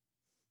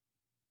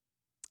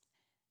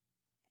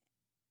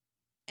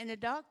 And the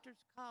doctors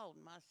called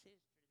my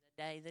sister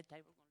the day that they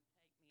were going to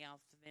take me off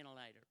the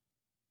ventilator.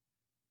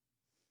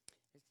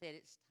 They said,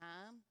 it's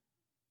time.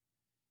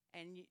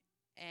 And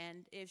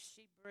if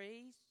she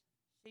breathes,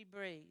 she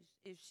breathes.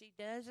 If she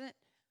doesn't,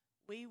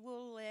 we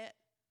will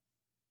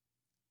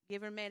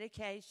give her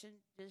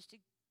medication just to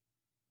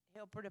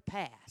help her to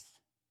pass.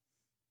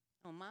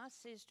 Well, my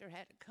sister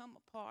had to come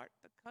apart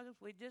because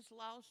we just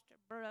lost her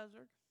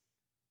brother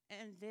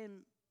and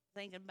then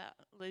thinking about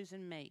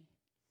losing me.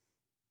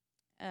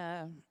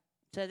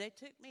 So they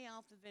took me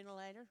off the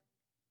ventilator,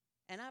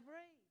 and I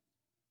breathed.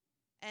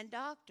 And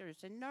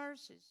doctors and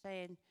nurses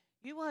saying,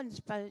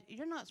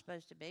 you're not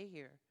supposed to be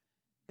here.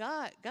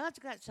 God's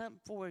got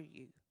something for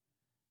you.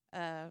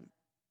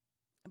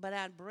 But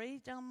I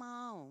breathed on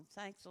my own,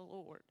 thanks the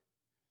Lord.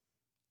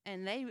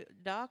 And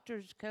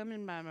doctors come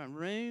in my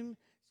room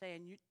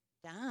saying,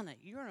 Dinah,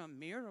 you're a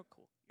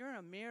miracle. You're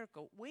a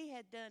miracle. We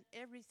had done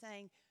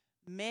everything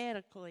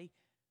medically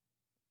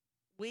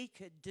we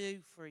could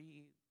do for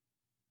you.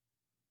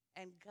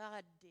 And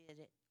God did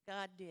it.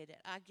 God did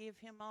it. I give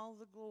him all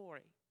the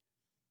glory.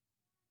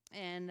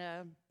 And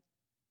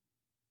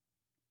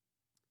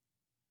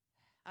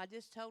I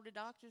just told the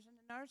doctors and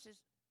the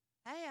nurses,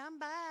 hey, I'm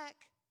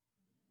back.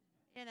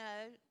 You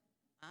know,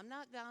 I'm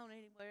not going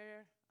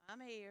anywhere.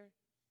 I'm here.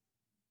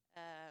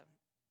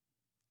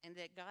 And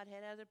that God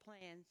had other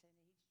plans, and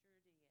he sure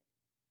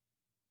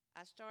did.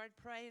 I started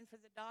praying for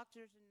the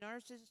doctors and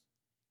nurses,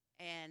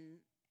 and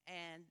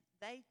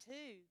they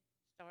too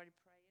started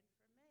praying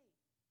for me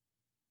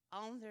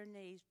on their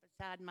knees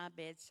beside my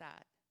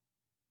bedside.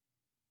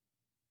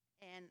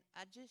 And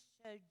I just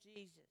showed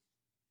Jesus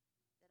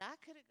that I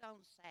could have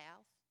gone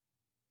south.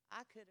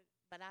 I could have,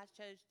 but I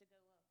chose to go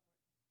upward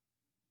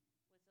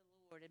with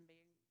the Lord and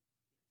being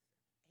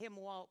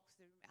Him walk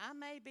through me. I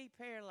may be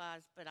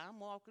paralyzed, but I'm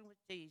walking with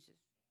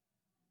Jesus.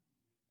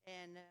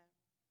 And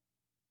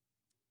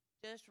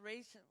just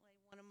recently,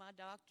 one of my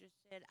doctors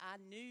said, I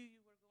knew you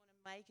were going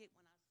to make it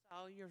when I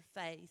saw your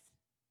faith.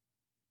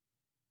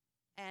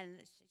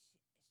 And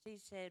she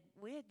said,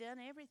 we had done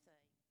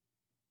everything.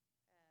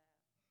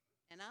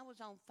 And I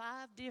was on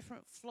 5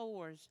 different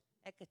floors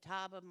at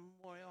Catawba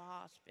Memorial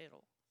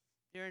Hospital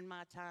during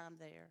my time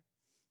there.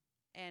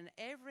 And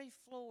every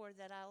floor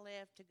that I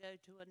left to go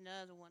to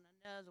another one,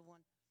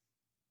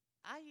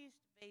 I used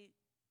to be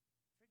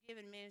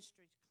Forgiven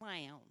Ministries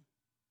clown.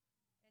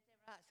 Isn't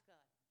that right,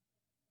 Scott?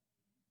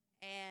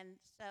 And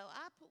so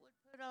I would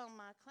put on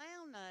my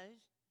clown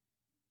nose,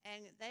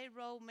 and they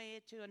rolled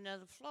me to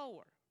another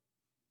floor.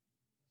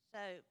 So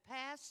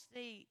past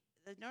the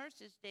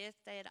nurse's desk,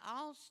 they'd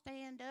all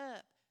stand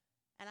up.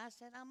 And I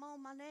said, I'm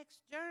on my next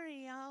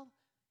journey, y'all.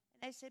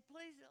 And they said,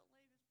 please don't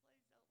leave us,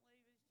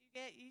 please don't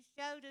leave us. You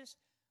showed us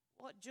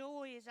what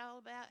joy is all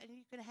about, and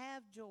you can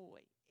have joy,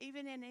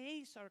 even in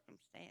any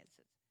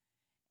circumstances.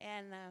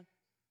 And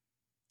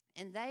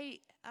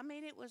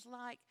it was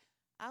like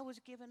I was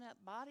giving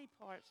up body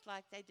parts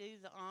like they do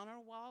the honor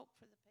walk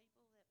for the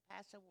people that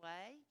pass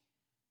away.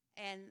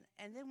 And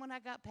then when I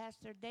got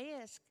past their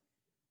desk,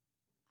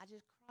 I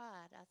just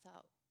cried. I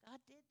thought, God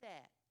did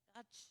that.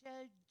 God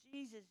showed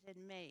Jesus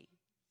in me.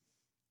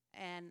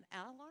 And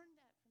I learned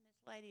that from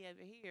this lady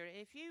over here.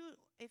 If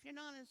you're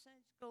not in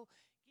Sunday school,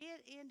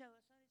 get into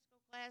a Sunday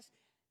school class,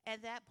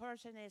 and that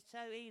person is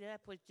so eat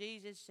up with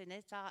Jesus, and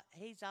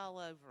he's all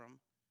over them.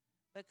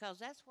 Because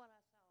that's what I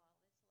saw,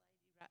 this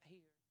lady right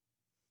here.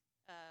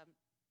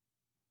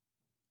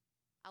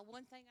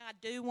 One thing I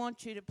do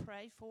want you to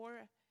pray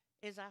for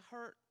is I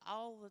hurt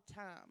all the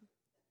time.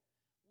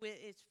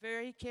 It's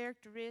very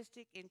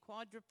characteristic in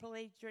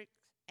quadriplegics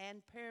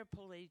and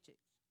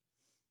paraplegics,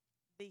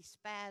 these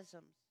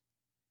spasms.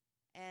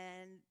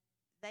 And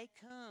they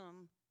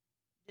come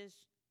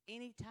just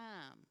any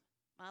time.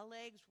 My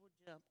legs will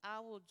jump. I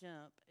will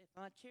jump. If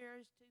my chair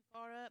is too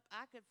far up,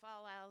 I could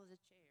fall out of the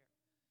chair.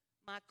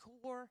 My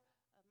core of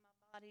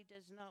my body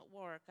does not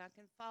work. I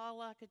can fall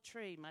like a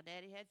tree. My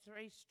daddy had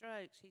 3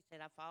 strokes. He said,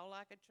 I fall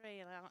like a tree.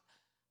 And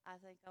I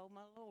think, oh,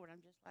 my Lord,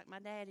 I'm just like my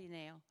daddy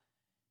now.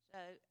 So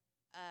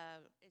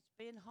it's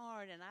been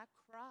hard, and I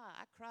cry.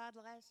 I cried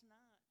last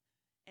night.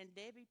 And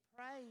Debbie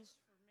prays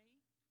for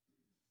me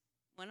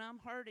when I'm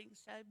hurting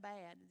so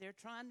bad. They're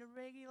trying to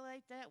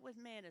regulate that with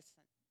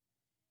medicine.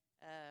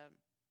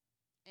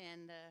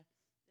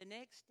 The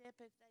next step,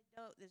 if they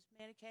don't, this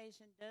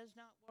medication does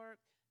not work,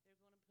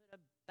 they're going to put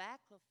a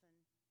baclofen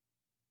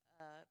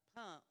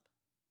pump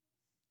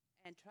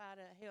and try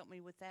to help me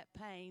with that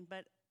pain.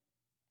 But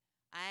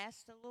I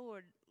asked the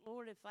Lord,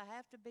 if I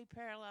have to be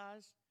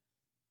paralyzed,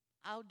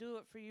 I'll do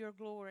it for your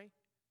glory.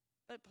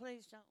 But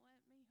please don't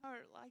let me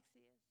hurt like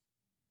this.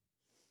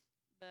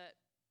 But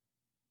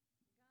God has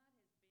been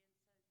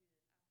so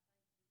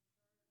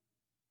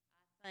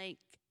good. I thank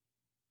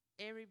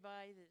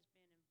everybody that's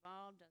been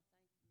involved. I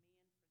thank the men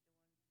for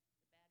doing,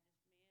 the Baptist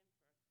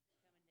men for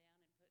coming down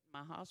and putting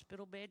my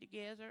hospital bed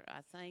together.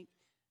 I thank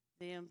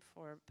them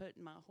for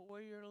putting my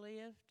Hoyer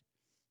lift.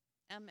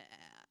 I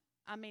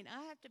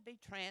have to be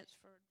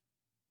transferred,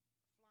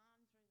 flying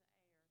through the air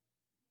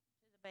to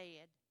the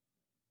bed,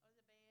 or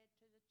the bed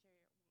to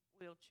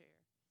the wheelchair.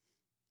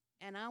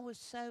 And I was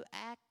so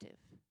active.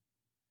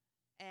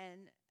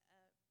 And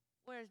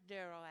where's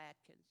Daryl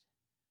Atkins?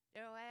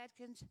 Daryl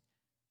Atkins,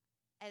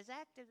 as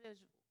active as,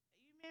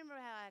 you remember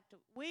how active,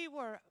 we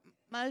were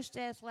most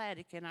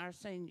athletic in our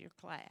senior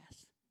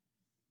class.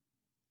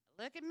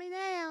 Look at me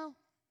now.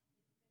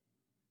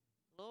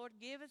 Lord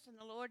give us and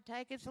the Lord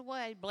take us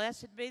away.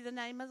 Blessed be the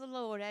name of the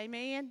Lord.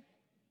 Amen.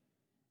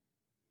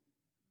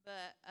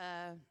 But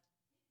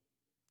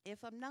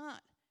if I'm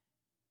not,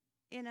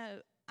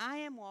 I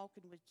am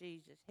walking with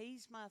Jesus.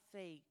 He's my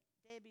feet.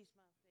 Debbie's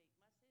my feet.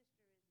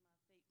 My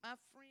sister is my feet. My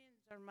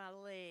friends are my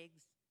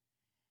legs.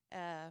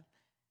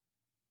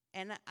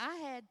 And I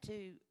had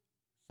to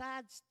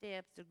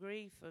sidestep the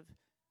grief of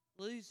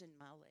losing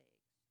my legs.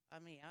 I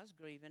was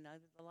grieving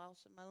over the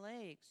loss of my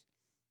legs.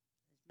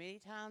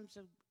 There's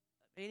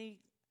many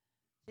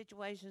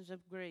situations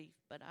of grief,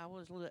 but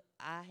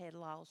I had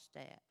lost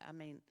that.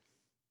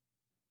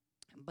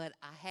 But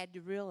I had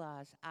to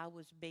realize I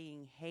was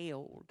being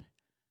held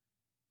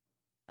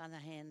by the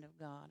hand of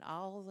God.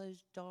 All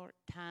those dark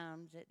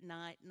times at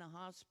night in the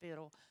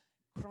hospital,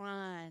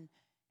 crying,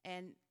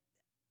 and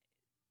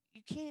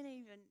you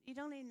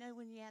don't even know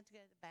when you have to go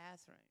to the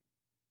bathroom.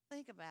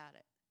 Think about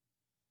it.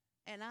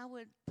 And I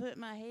would put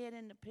my head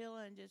in the pillow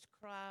and just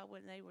cry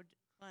when they were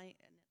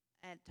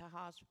at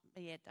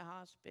the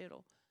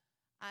hospital.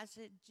 I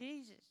said,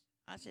 Jesus,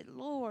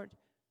 Lord,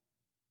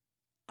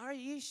 are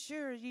you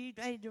sure you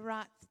made the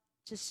right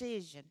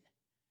decision?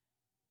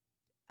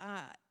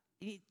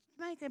 you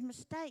make a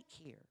mistake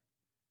here.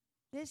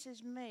 This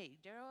is me,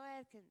 Daryl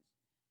Atkins.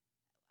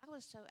 I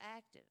was so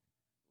active.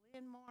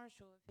 Lynn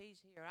Marshall, if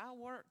he's here, I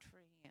worked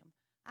for him.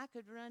 I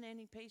could run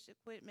any piece of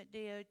equipment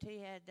DOT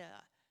had,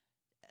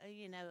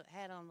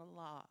 had on the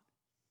lot.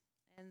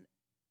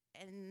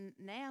 And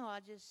now I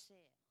just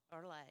sit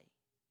or lay,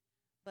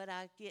 but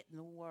I get in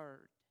the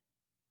Word.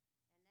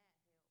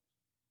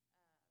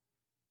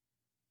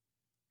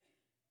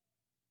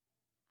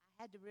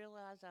 I had to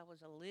realize I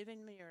was a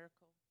living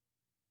miracle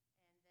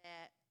and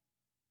that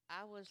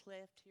I was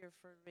left here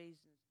for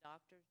reasons.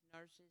 Doctors,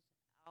 nurses,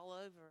 all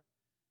over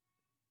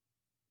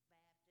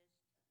Baptist.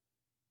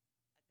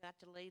 I got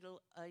to lead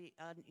a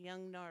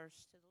young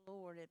nurse to the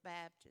Lord at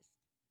Baptist.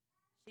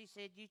 She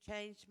said, "You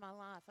changed my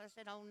life." I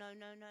said, "Oh, no,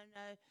 no, no,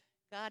 no.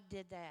 God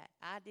did that.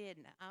 I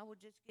didn't. I will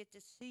just get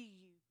to see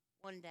you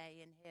one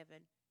day in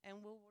heaven,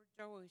 and we'll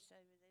rejoice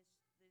over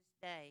this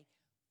day."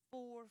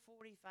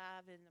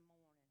 4:45 in the morning.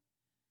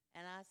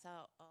 And I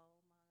thought, oh, my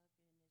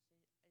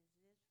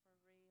goodness, is this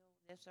for real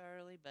this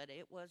early? But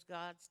it was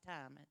God's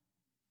timing.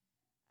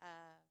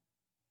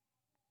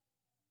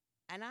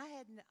 And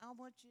I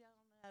want you all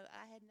to know,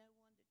 I had no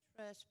one to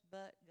trust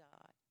but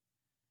God.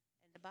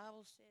 And the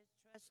Bible says,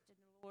 trust in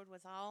the Lord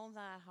with all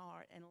thy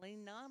heart and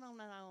lean not on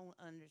thy own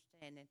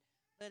understanding,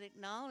 but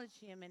acknowledge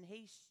him, and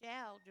he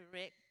shall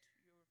direct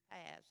your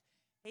paths.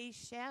 He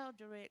shall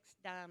direct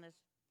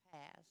Dinah's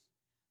paths.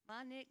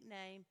 My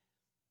nickname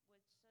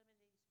with some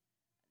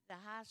of the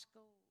high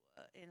school,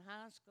 in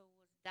high school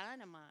was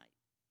Dynamite.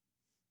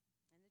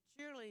 And the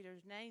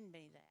cheerleaders named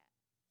me that.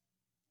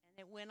 And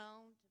it went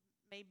on to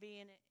me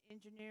being an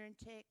engineering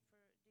tech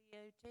for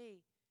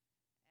DOT,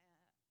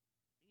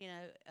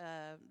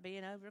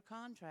 being over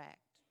contract.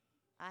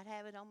 I'd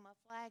have it on my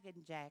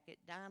flagging jacket,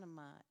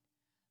 Dynamite.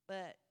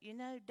 But,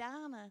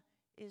 Dinah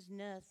is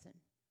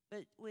nothing.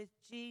 But with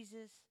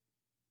Jesus,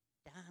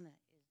 Dinah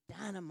is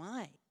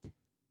dynamite.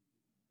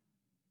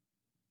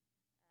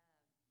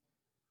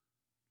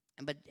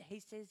 But he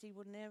says he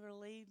will never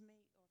leave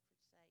me or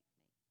forsake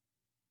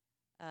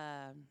me.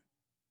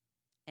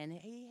 And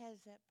he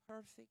has that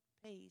perfect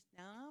peace.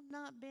 Now, I've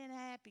not been a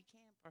happy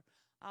camper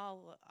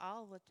all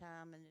the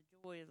time in the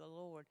joy of the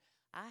Lord.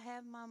 I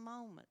have my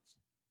moments.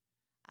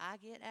 I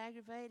get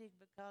aggravated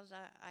because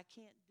I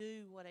can't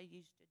do what I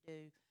used to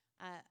do.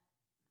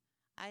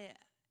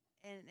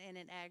 And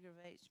it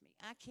aggravates me.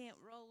 I can't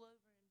roll over in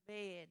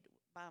bed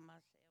by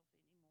myself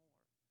anymore.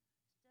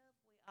 Stuff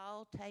we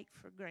all take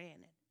for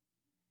granted.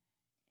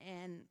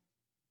 And,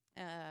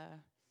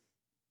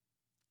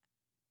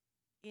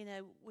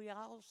 we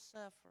all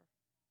suffer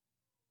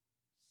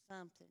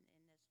something in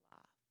this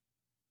life.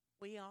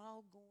 We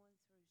all going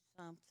through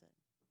something.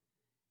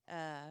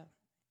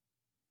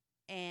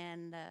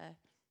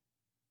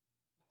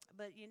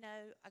 But,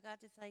 I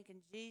got to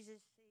thinking,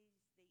 Jesus sees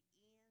the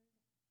end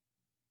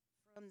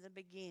from the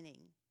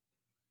beginning.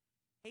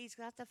 He's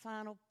got the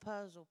final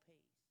puzzle piece,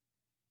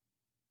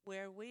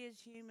 where we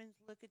as humans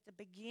look at the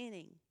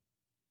beginning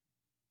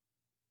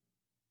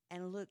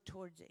and look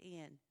towards the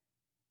end.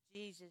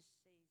 Jesus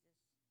sees us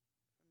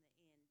from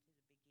the end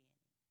to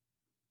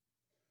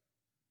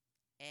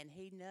the beginning. And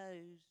he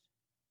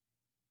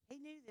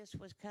knew this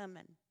was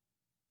coming.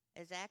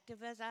 As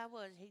active as I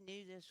was, he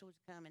knew this was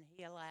coming.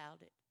 He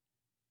allowed it.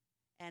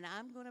 And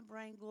I'm going to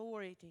bring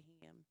glory to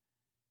him.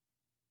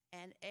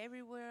 And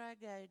everywhere I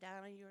go,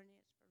 Donna, you're an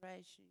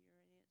inspiration.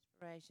 You're an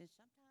inspiration.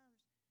 Sometimes,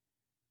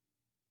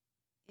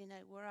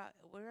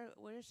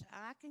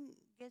 I can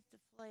get the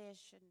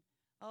flesh and,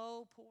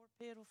 oh, poor,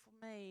 pitiful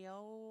me.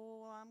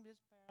 Oh, I'm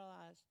just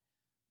paralyzed.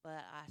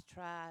 But I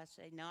try. I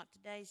say, not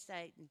today,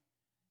 Satan.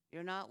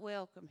 You're not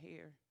welcome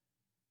here.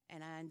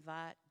 And I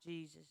invite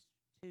Jesus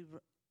to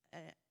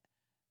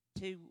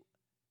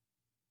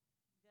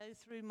go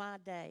through my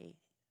day,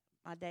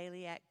 my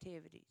daily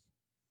activities. And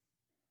the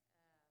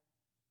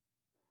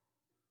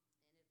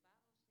Bible says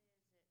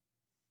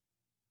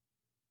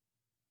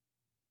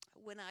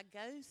that when I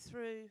go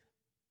through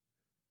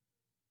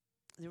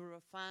the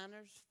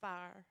refiner's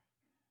fire,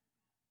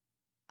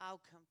 I'll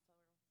come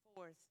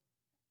forth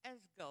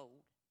as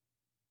gold.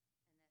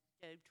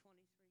 And that's Job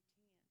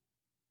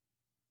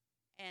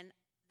 23:10. And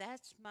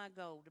that's my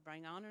goal, to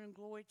bring honor and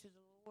glory to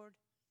the Lord,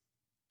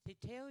 to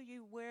tell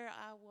you where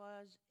I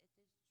was at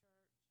this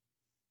church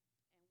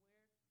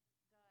and where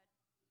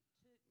God took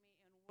me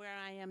and where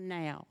I am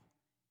now.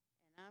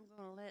 And I'm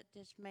going to let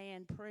this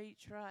man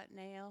preach right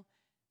now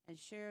and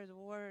share the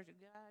word of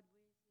God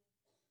with you.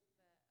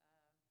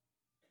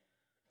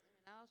 But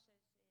and also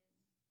says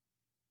that in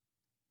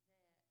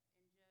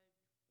Job 1:21,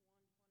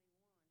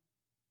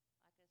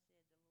 like I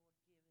said, the Lord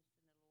give us and the Lord take us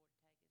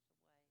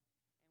away.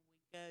 And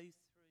we go through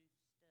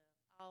stuff.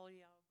 All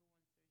y'all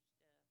going through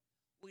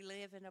stuff. We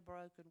live in a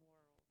broken world.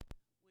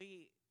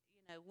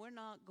 We're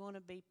not going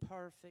to be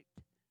perfect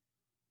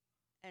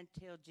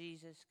until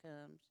Jesus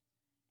comes.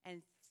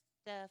 And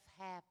stuff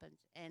happens.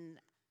 And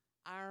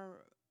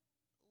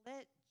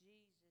let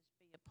Jesus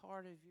be a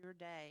part of your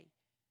day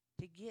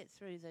to get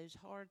through those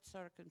hard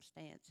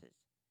circumstances.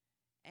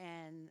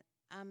 And,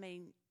 I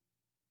mean,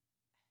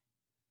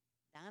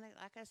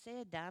 like I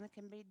said, Dinah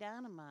can be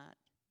dynamite.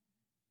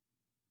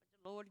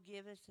 But the Lord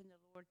give us and the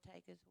Lord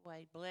take us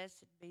away.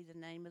 Blessed be the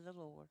name of the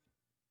Lord.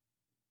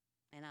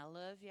 And I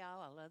love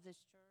y'all. I love this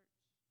church.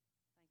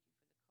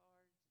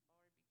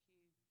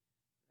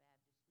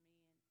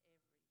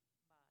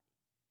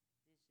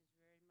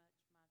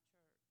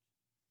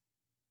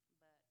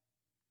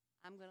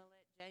 I'm going to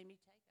let Jamie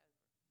take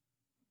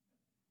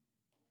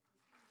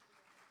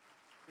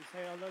over. Just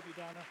say, I love you,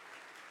 Donna.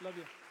 Love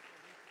you.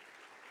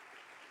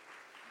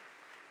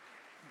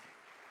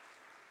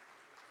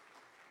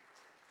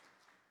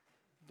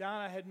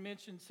 Donna had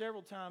mentioned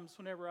several times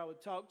whenever I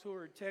would talk to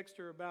her or text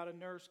her about a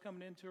nurse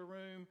coming into a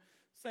room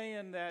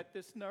saying that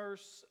this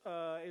nurse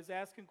is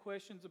asking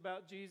questions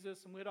about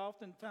Jesus, and we'd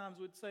oftentimes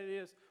would say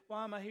this,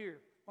 why am I here?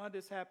 Why did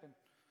this happen?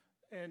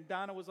 And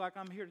Dinah was like,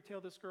 I'm here to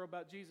tell this girl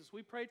about Jesus.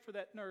 We prayed for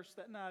that nurse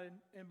that night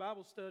in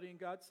Bible study, and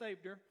God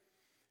saved her.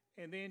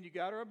 And then you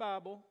got her a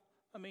Bible.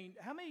 I mean,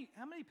 how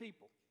many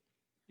people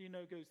do you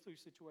know goes through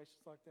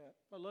situations like that?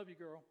 I love you,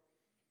 girl.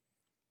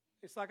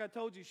 It's like I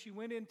told you, she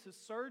went into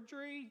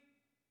surgery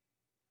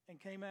and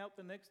came out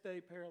the next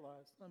day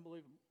paralyzed.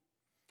 Unbelievable.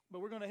 But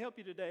we're going to help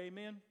you today,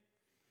 amen?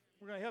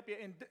 We're going to help you.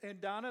 And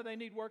Donna, they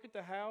need work at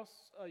the house.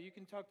 You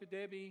can talk to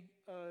Debbie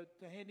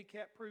to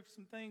handicap-proof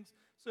some things.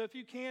 So if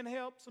you can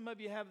help, some of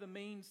you have the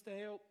means to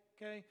help,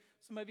 okay?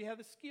 Some of you have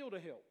the skill to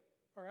help,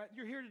 all right?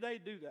 You're here today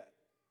to do that,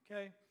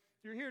 okay?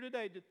 You're here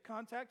today to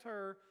contact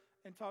her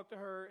and talk to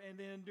her, and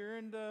then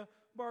during the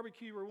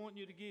barbecue, we're wanting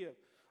you to give.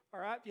 All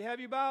right, if you have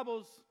your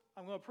Bibles,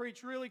 I'm going to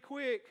preach really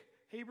quick.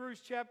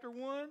 Hebrews chapter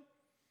 1. If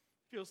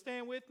you'll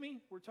stand with me,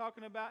 we're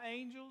talking about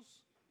angels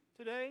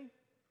today.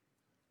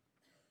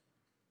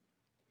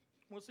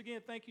 Once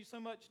again, thank you so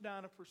much,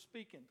 Dinah, for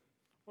speaking.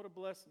 What a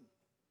blessing.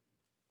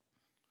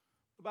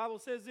 The Bible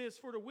says this,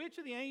 for to which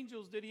of the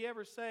angels did he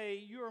ever say,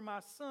 you are my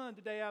son,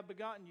 today I've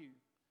begotten you?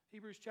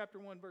 Hebrews chapter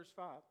 1, verse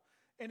 5.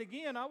 And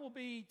again, I will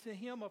be to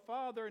him a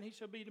father, and he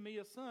shall be to me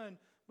a son.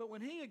 But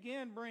when he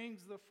again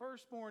brings the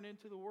firstborn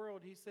into the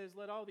world, he says,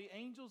 let all the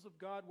angels of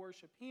God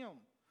worship him.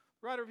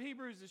 The writer of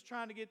Hebrews is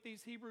trying to get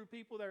these Hebrew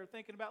people that are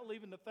thinking about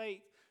leaving the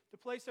faith to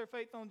place their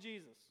faith on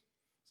Jesus.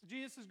 So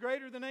Jesus is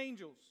greater than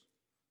angels,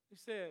 he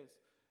says.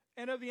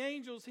 And of the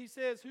angels, he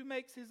says, who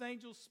makes his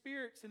angels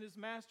spirits and his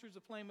masters a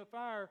flame of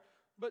fire?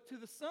 But to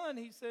the Son,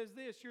 he says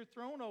this, your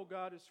throne, O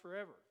God, is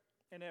forever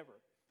and ever.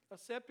 A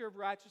scepter of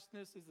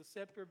righteousness is the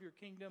scepter of your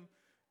kingdom.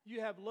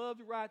 You have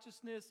loved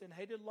righteousness and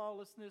hated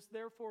lawlessness.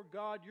 Therefore,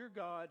 God, your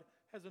God,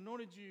 has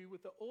anointed you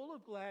with the oil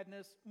of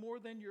gladness more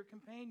than your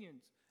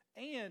companions.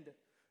 And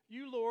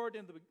you, Lord,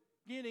 in the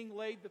beginning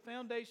laid the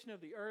foundation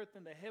of the earth,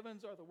 and the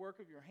heavens are the work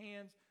of your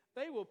hands.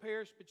 They will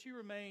perish, but you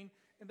remain,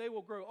 and they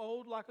will grow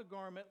old like a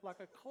garment. Like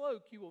a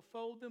cloak, you will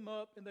fold them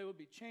up, and they will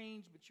be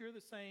changed, but you're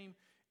the same,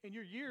 and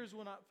your years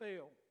will not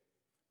fail.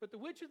 But to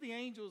which of the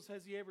angels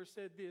has he ever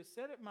said this?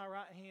 Set at my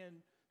right hand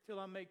till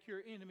I make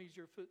your enemies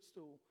your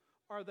footstool.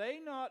 Are they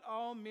not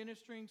all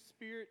ministering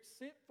spirits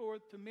sent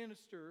forth to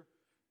minister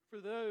for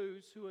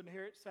those who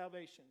inherit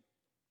salvation?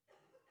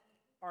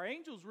 Are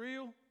angels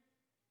real?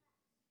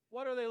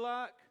 What are they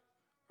like?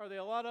 Are there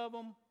a lot of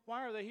them?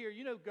 Why are they here?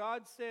 You know,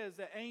 God says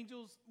that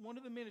angels, one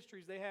of the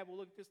ministries they have, we'll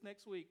look at this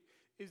next week,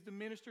 is to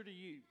minister to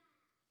you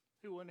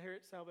who will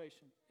inherit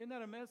salvation. Isn't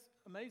that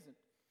amazing?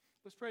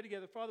 Let's pray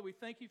together. Father, we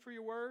thank you for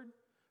your word.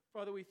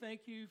 Father, we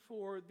thank you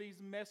for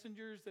these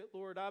messengers that,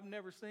 Lord, I've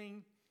never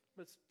seen,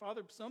 but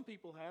Father, some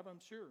people have, I'm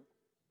sure.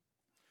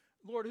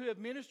 Lord, who have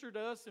ministered to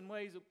us in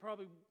ways that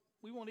probably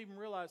we won't even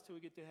realize till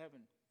we get to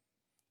heaven.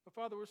 But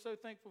Father, we're so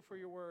thankful for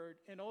your word,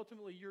 and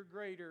ultimately you're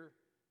greater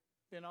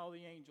than all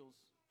the angels,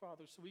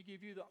 Father. So we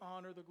give you the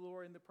honor, the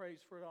glory, and the praise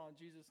for it all. In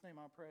Jesus' name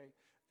I pray.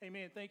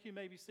 Amen. Thank you. You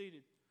may be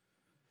seated.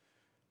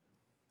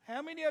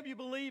 How many of you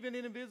believe in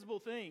invisible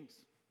things?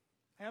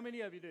 How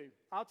many of you do?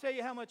 I'll tell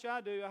you how much I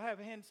do. I have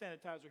hand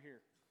sanitizer here.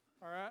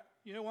 All right?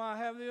 You know why I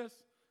have this?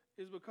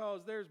 Is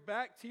because there's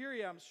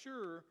bacteria, I'm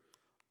sure,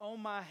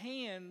 on my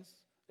hands.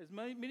 As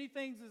many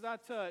things as I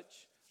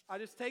touch, I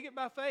just take it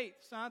by faith.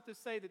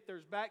 Scientists say that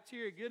there's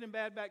bacteria, good and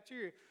bad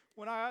bacteria.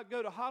 When I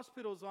go to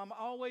hospitals, I'm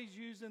always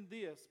using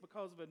this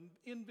because of an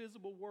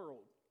invisible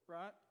world,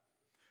 right?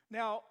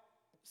 Now,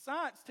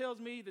 science tells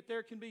me that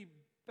there can be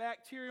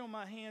bacteria on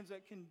my hands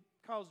that can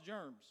cause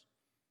germs.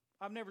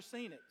 I've never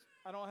seen it.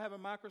 I don't have a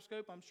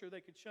microscope. I'm sure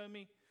they could show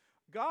me.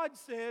 God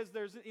says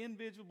there's an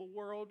invisible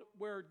world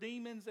where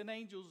demons and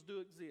angels do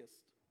exist.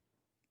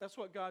 That's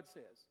what God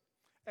says.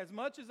 As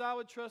much as I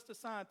would trust a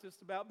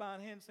scientist about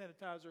buying hand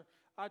sanitizer,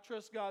 I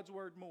trust God's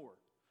word more.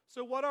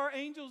 So what are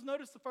angels?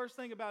 Notice the first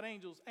thing about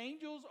angels.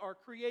 Angels are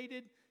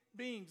created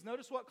beings.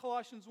 Notice what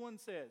Colossians 1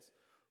 says.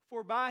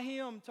 For by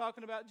him,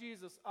 talking about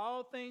Jesus,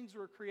 all things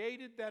were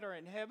created that are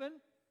in heaven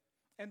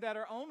and that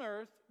are on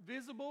earth,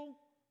 visible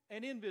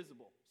and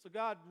invisible. So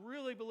God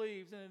really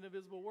believes in an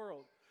invisible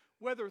world.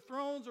 Whether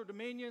thrones or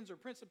dominions or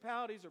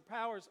principalities or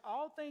powers,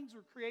 all things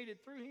were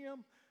created through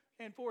him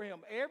and for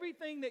him.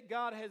 Everything that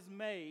God has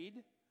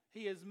made,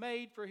 he has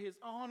made for his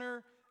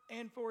honor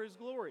and for his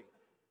glory.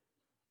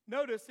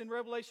 Notice in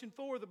Revelation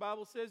 4, the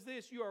Bible says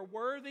this, you are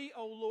worthy,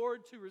 O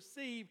Lord, to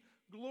receive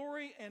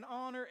glory and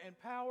honor and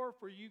power,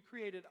 for you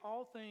created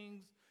all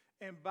things,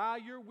 and by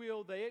your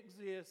will they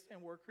exist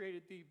and were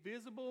created, the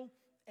visible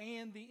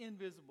and the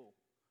invisible.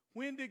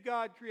 When did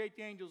God create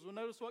the angels? Well,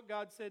 notice what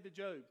God said to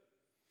Job.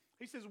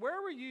 He says,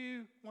 where were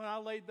you when I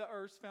laid the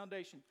earth's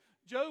foundation?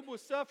 Job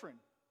was suffering.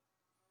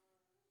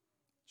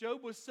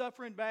 Job was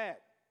suffering bad.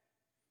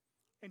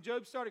 And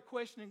Job started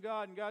questioning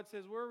God, and God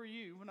says, where were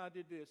you when I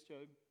did this,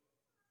 Job?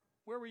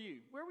 Where were you?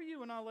 Where were you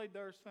when I laid the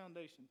earth's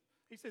foundation?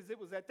 He says, it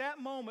was at that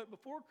moment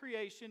before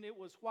creation, it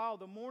was while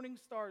the morning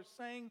stars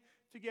sang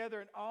together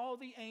and all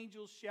the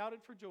angels shouted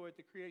for joy at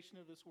the creation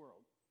of this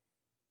world.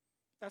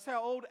 That's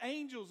how old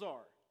angels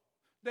are.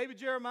 David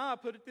Jeremiah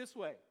put it this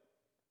way.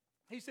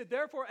 He said,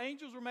 therefore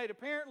angels were made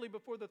apparently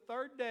before the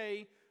third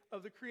day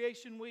of the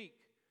creation week,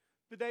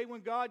 the day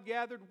when God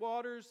gathered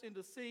waters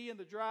into sea and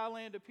the dry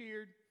land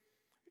appeared.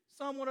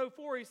 Psalm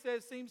 104, he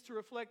says, seems to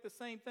reflect the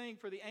same thing.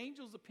 For the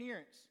angel's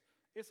appearance,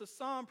 it's a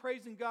psalm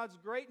praising God's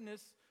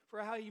greatness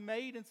for how he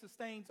made and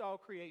sustains all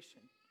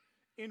creation.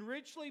 In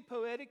richly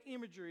poetic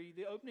imagery,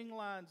 the opening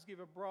lines give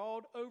a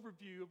broad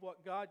overview of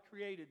what God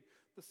created.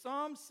 The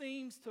psalm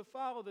seems to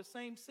follow the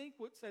same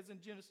sequence as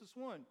in Genesis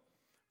 1.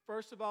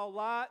 First of all,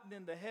 light,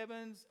 then the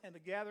heavens and the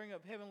gathering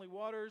of heavenly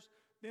waters,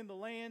 then the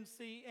land,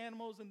 sea,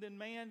 animals, and then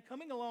man.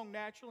 Coming along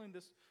naturally in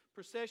this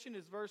procession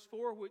is verse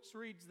 4, which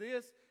reads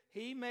this: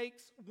 He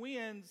makes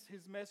winds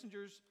his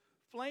messengers,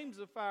 flames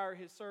of fire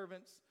his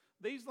servants.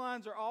 These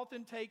lines are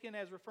often taken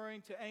as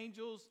referring to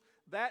angels.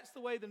 That's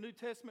the way the New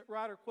Testament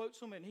writer quotes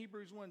them in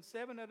Hebrews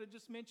 1:7 that I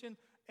just mentioned,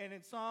 and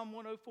in Psalm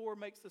 104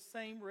 makes the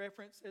same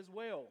reference as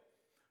well.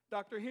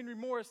 Dr. Henry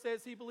Morris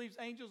says he believes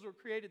angels were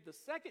created the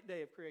second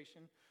day of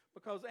creation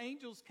because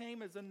angels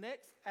came as a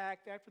next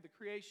act after the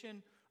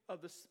creation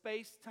of the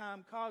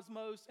space-time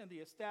cosmos and the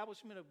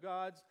establishment of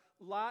God's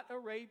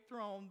light-arrayed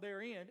throne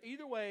therein.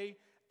 Either way,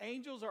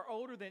 angels are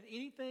older than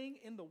anything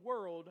in the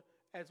world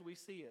as we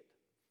see it.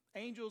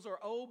 Angels are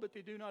old, but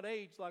they do not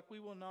age, like we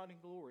will not in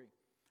glory.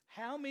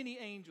 How many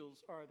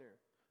angels are there?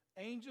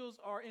 Angels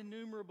are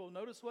innumerable.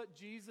 Notice what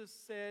Jesus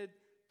said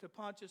to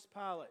Pontius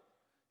Pilate.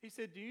 He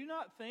said, do you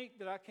not think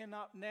that I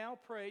cannot now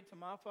pray to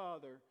my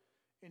Father,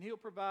 and he'll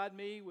provide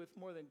me with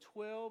more than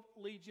 12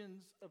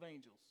 legions of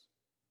angels?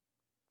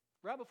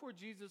 Right before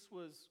Jesus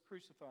was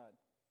crucified.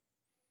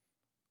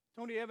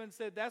 Tony Evans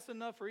said that's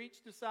enough for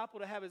each disciple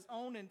to have his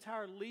own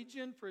entire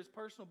legion for his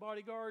personal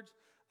bodyguards.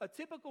 A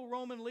typical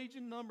Roman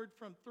legion numbered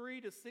from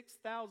 3,000 to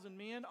 6,000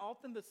 men,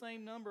 often the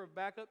same number of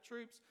backup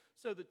troops.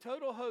 So the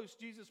total host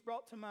Jesus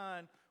brought to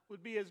mind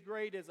would be as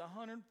great as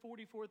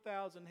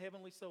 144,000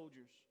 heavenly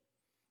soldiers.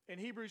 In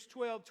Hebrews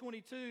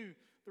 12:22,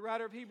 the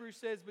writer of Hebrews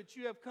says, but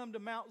you have come to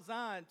Mount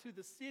Zion, to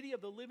the city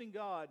of the living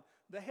God,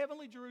 the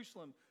heavenly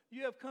Jerusalem.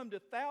 You have come to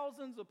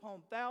thousands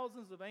upon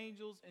thousands of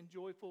angels in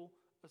joyful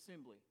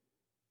assembly.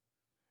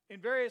 In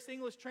various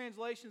English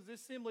translations,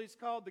 this assembly is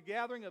called the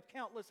gathering of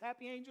countless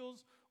happy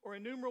angels, or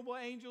innumerable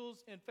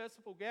angels in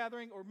festival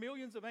gathering, or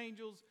millions of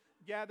angels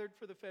gathered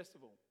for the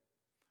festival.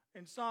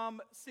 In Psalm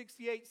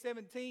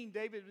 68:17,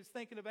 David is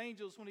thinking of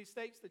angels when he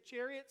states the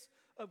chariots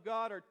of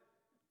God are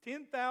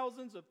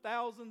 10,000s of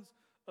thousands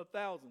of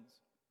thousands.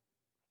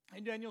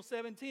 In Daniel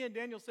 7:10,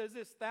 Daniel says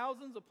this: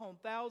 thousands upon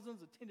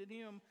thousands attended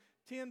him,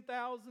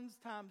 10,000s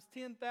times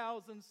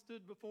 10,000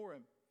 stood before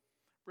him.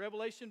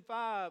 Revelation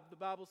 5, the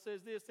Bible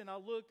says this: and I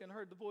looked and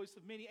heard the voice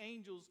of many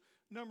angels,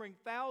 numbering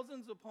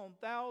thousands upon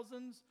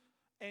thousands,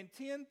 and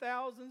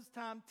 10,000s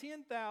times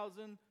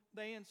 10,000,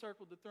 they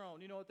encircled the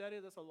throne. You know what that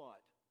is? That's a lot.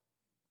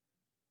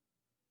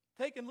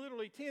 Taking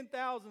literally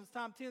 10,000s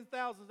times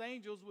 10,000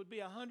 angels would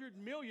be 100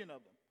 million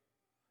of them.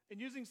 And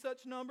using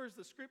such numbers,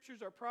 the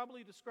scriptures are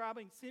probably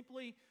describing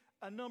simply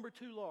a number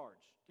too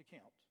large to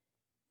count.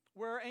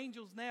 Where are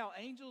angels now?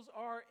 Angels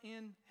are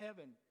in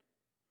heaven.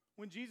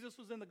 When Jesus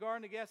was in the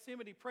Garden of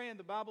Gethsemane praying,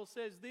 the Bible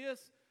says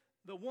this: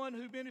 the one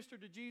who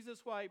ministered to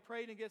Jesus while he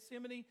prayed in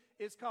Gethsemane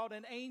is called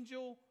an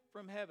angel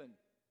from heaven.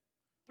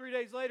 3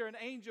 days later, an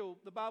angel,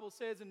 the Bible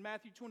says in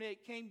Matthew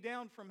 28, came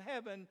down from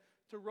heaven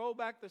to roll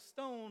back the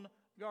stone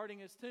guarding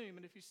his tomb.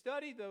 And if you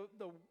study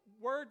the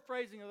word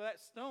phrasing of that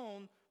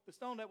stone, the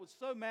stone that was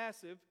so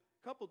massive,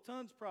 a couple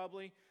tons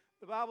probably,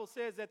 the Bible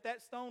says that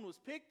that stone was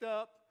picked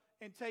up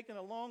and taken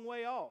a long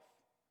way off.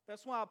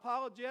 That's why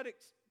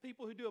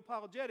people who do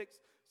apologetics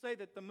say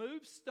that the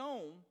moved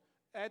stone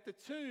at the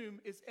tomb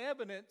is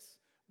evidence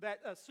that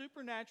a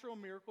supernatural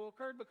miracle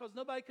occurred, because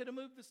nobody could have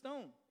moved the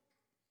stone.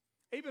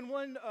 Even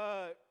one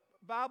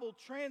Bible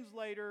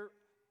translator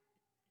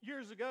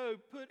years ago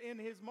put in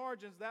his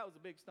margins, that was a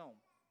big stone,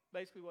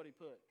 basically what he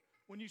put.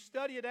 When you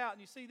study it out and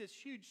you see this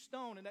huge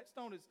stone, and that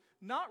stone is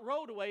not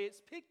rolled away,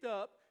 it's picked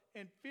up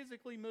and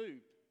physically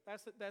moved.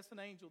 That's an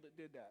angel that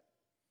did that.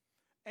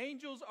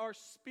 Angels are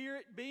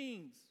spirit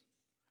beings.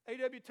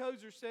 A.W.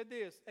 Tozer said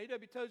this.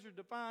 A.W. Tozer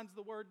defines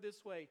the word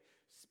this way: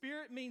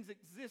 spirit means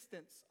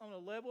existence on a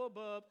level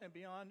above and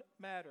beyond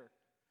matter.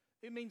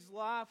 It means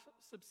life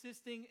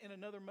subsisting in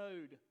another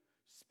mode.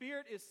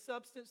 Spirit is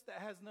substance that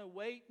has no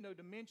weight, no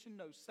dimension,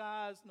 no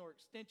size, nor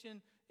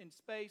extension in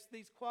space,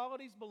 these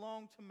qualities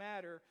belong to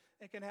matter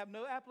and can have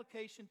no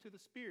application to the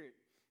spirit.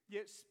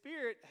 Yet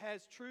spirit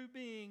has true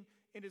being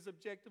and is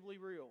objectively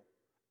real.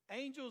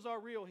 Angels are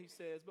real, he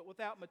says, but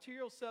without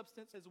material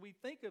substance as we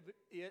think of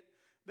it.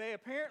 They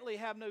apparently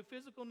have no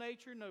physical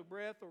nature, no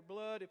breath or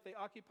blood. If they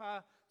occupy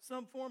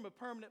some form of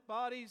permanent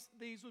bodies,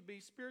 these would be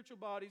spiritual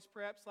bodies,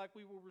 perhaps like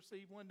we will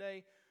receive one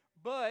day.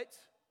 But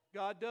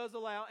God does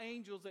allow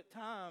angels at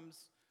times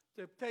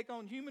to take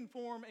on human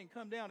form and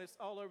come down. It's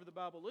all over the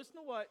Bible. Listen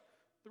to what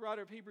the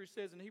writer of Hebrews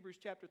says in Hebrews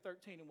chapter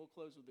 13, and we'll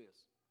close with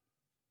this.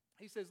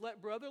 He says,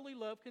 let brotherly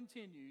love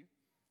continue.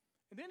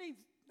 And then he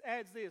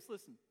adds this,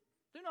 listen,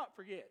 do not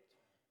forget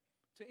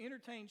to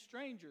entertain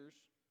strangers,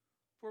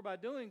 for by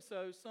doing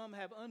so, some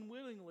have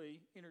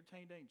unwillingly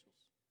entertained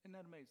angels. Isn't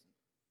that amazing?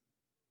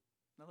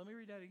 Now let me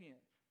read that again.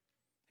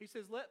 He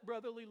says, let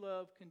brotherly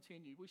love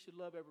continue. We should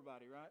love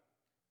everybody, right?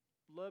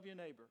 Love your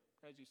neighbor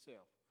as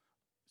yourself.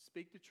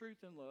 Speak the truth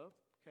in love,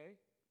 okay?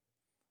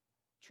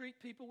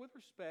 Treat people with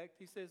respect.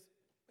 He says,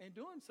 in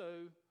doing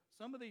so,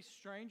 some of these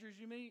strangers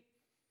you meet,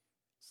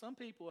 some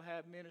people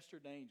have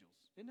ministered to angels.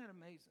 Isn't that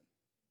amazing?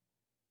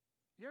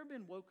 You ever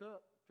been woke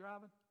up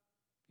driving?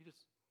 You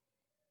just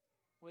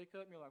wake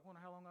up and you're like,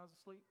 wonder how long I was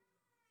asleep?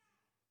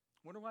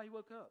 Wonder why you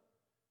woke up?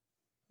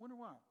 Wonder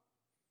why?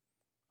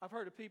 I've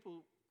heard of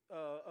people,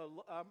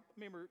 I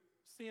remember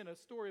seeing a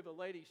story of a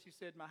lady. She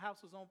said, my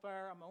house was on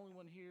fire. I'm the only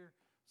one here.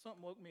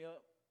 Something woke me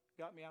up,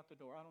 got me out the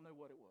door. I don't know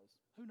what it was.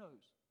 Who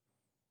knows?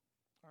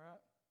 All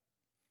right?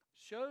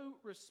 Show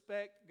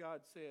respect,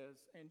 God says,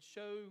 and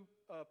show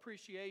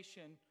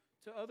appreciation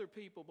to other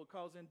people,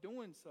 because in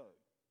doing so,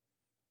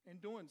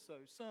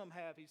 some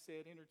have, he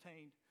said,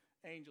 entertained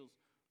angels.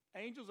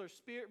 Angels are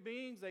spirit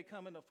beings. They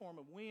come in the form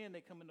of wind.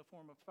 They come in the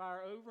form of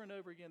fire. Over and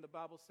over again, the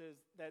Bible says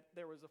that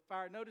there was a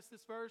fire. Notice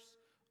this verse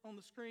on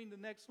the screen, the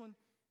next one.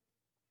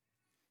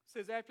 It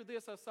says, after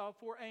this I saw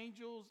 4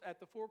 angels at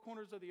the 4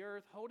 corners of the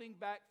earth, holding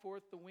back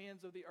forth the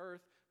winds of the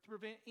earth to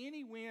prevent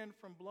any wind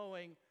from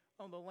blowing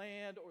on the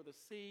land or the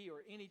sea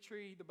or any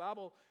tree. The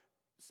Bible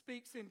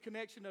speaks in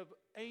connection of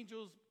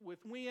angels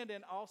with wind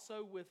and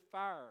also with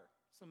fire.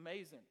 It's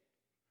amazing.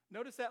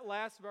 Notice that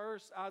last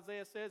verse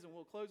Isaiah says, and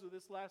we'll close with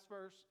this last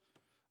verse.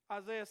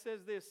 Isaiah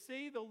says this,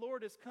 see, the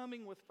Lord is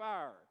coming with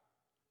fire,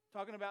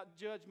 talking about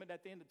judgment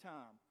at the end of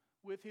time.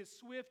 With his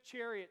swift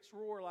chariots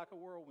roar like a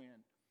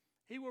whirlwind.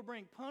 He will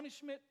bring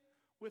punishment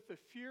with the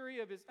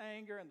fury of his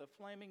anger and the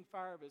flaming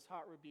fire of his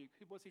hot rebuke.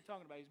 What's he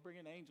talking about? He's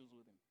bringing angels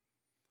with him.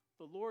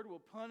 The Lord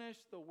will punish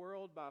the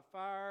world by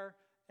fire,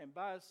 and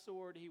by his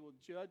sword he will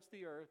judge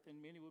the earth,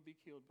 and many will be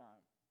killed by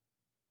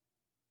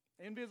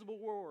him. Invisible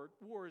war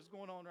is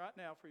going on right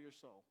now for your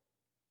soul.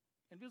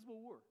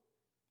 Invisible war.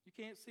 You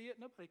can't see it.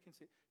 Nobody can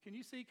see it. Can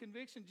you see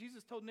conviction?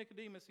 Jesus told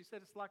Nicodemus, he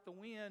said it's like the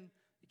wind.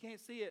 You can't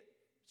see it,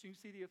 but you can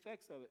see the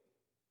effects of it.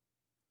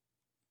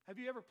 Have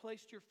you ever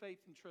placed your faith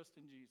and trust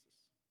in Jesus?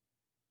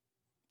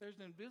 There's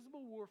an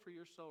invisible war for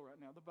your soul right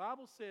now. The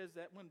Bible says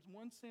that when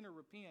one sinner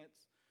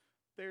repents,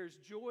 there's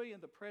joy in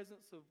the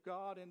presence of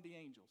God and the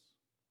angels,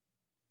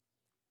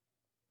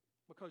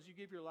 because you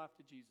give your life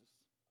to Jesus.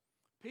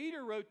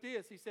 Peter wrote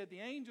this. He said the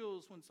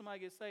angels, when somebody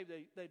gets saved,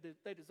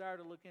 they desire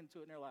to look into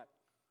it, and they're like,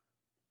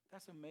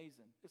 that's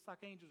amazing. It's like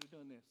angels are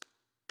doing this.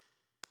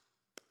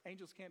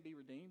 Angels can't be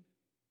redeemed.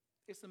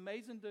 It's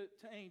amazing to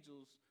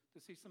angels to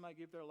see somebody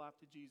give their life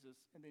to Jesus,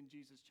 and then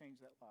Jesus change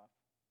that life.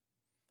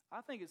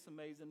 I think it's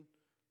amazing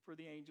for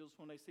the angels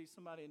when they see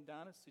somebody in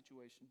Dinah's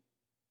situation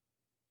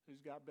who's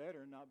got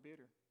better and not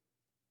bitter.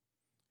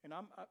 And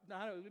I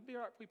know it'd be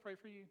all right if we pray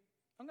for you.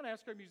 I'm going to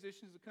ask our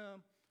musicians to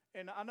come.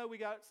 And I know we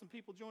got some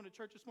people joining the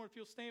church this morning. If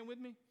you'll stand with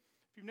me.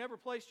 If you've never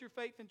placed your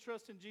faith and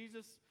trust in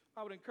Jesus,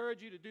 I would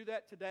encourage you to do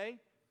that today.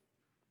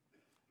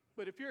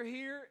 But if you're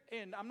here,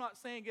 and I'm not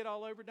saying get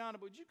all over Dinah,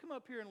 but would you come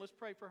up here and let's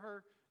pray for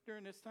her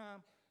during this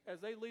time? As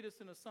they lead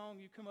us in a song,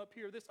 you come up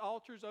here. This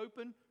altar's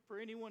open for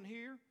anyone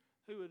here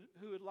who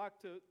would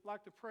like to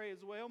pray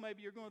as well.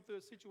 Maybe you're going through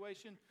a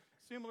situation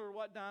similar to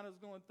what Dinah's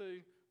going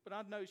through, but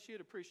I know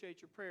she'd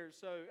appreciate your prayers.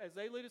 So as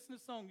they lead us in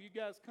this song, you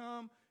guys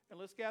come and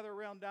let's gather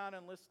around Dinah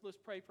and let's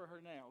pray for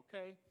her now,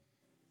 okay?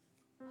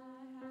 I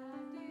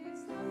have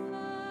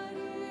decided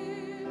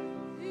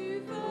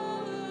to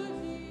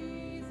follow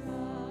Jesus.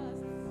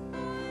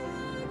 I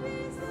have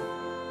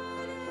decided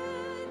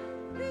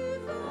to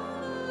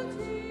follow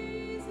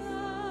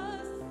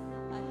Jesus.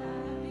 I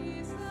have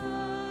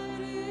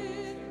decided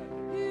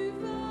to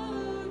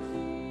follow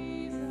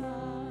Jesus.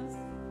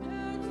 No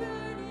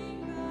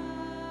turning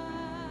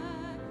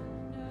back,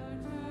 no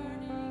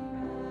turning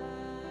back.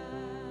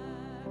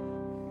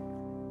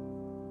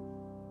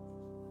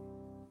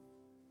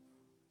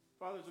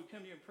 Father, as we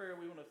come to you in prayer,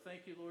 we want to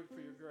thank you, Lord,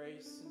 for your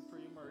grace and for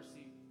your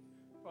mercy.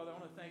 Father, I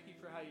want to thank you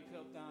for how you've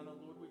helped Dinah.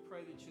 Lord, we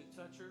pray that you'd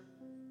touch her.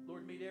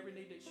 Lord, meet every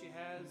need that she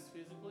has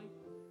physically.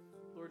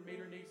 Lord,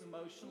 meet her needs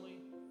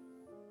emotionally.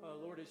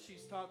 Lord, as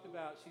she's talked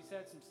about, she's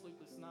had some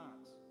sleepless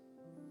nights.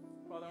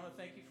 Father, I want to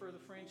thank you for the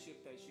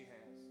friendship that she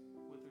has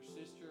with her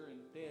sister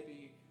and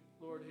Debbie,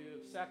 Lord, who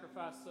have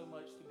sacrificed so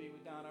much to be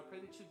with Dinah. I pray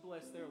that you'd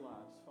bless their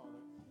lives,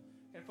 Father.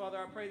 And Father,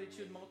 I pray that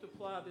you'd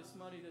multiply this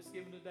money that's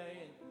given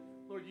today, and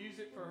Lord, use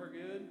it for her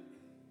good.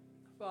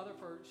 Father,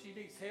 she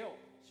needs help.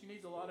 She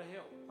needs a lot of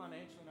help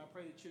financially, and I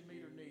pray that you'd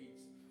meet her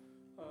needs.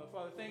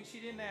 Father, things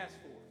she didn't ask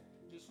for,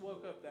 just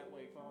woke up that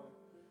way, Father.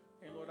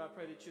 And Lord, I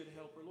pray that you'd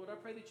help her. Lord, I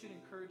pray that you'd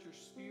encourage her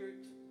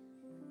spirit.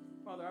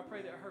 Father, I pray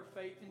that her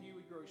faith in you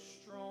would grow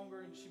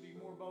stronger and she'd be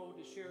more bold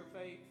to share her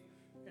faith.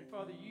 And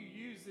Father, you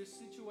use this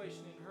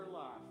situation in her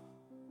life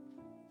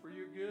for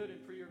your good and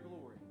for your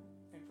glory,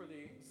 and for the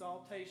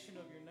exaltation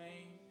of your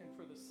name, and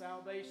for the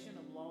salvation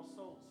of lost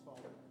souls,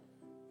 Father.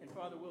 And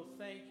Father, we'll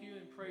thank you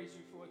and praise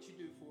you for what you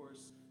do for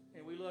us.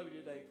 And we love you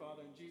today,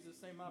 Father. In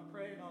Jesus' name I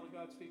pray, and all of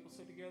God's people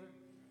sit together.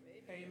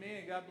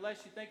 Amen. God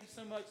bless you. Thank you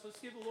so much. Let's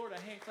give the Lord a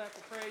hand clap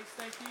of praise.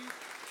 Thank you.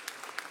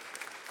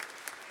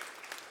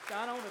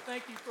 Don, I want to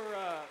thank you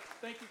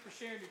for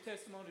sharing your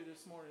testimony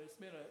this morning. It's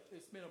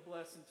been a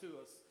blessing to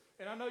us.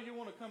 And I know you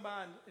want to come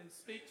by and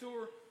speak to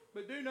her,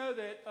 but do know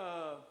that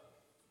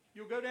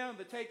you'll go down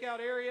to the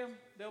takeout area.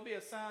 There'll be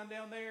a sign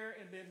down there,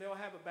 and then they'll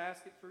have a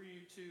basket for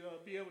you to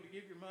be able to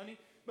give your money.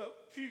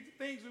 But a few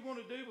things we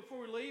want to do before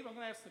we leave. I'm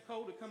going to ask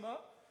Nicole to come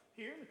up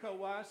here. Nicole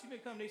Wise, she's been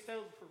coming to East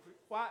Taylor for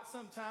quite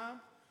some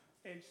time.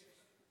 And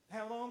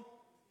how long?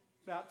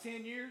 About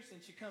 10 years.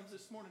 And she comes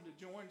this morning to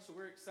join, so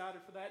we're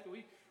excited for that. Do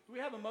we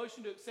have a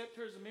motion to accept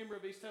her as a member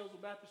of East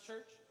Taylorsville Baptist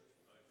Church?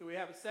 Do we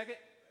have a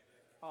second?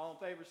 All in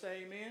favor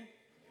say amen.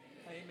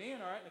 Amen.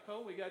 All right,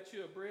 Nicole, we got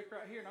you a brick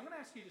right here. And I'm going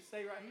to ask you to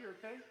stay right here,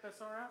 okay? That's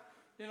all right.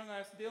 Then I'm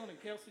going to ask Dylan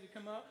and Kelsey to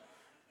come up.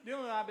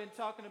 Dylan and I have been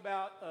talking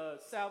about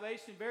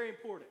salvation, very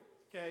important,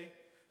 okay?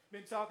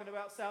 Been talking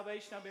about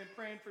salvation. I've been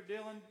praying for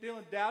Dylan.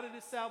 Dylan doubted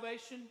his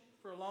salvation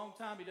for a long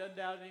time. He doesn't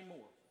doubt it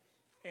anymore.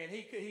 And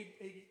he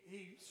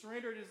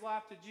surrendered his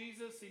life to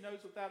Jesus. He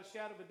knows without a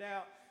shadow of a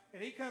doubt.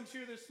 And he comes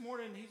here this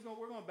morning, and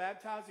we're going to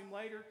baptize him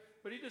later.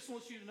 But he just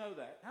wants you to know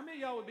that. How many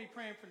of y'all would be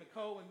praying for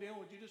Nicole and Dylan?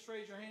 Would you just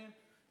raise your hand?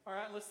 All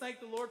right, let's thank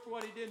the Lord for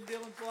what he did in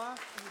Dylan's life.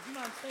 And would you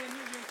mind staying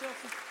here, you and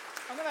Kelsey?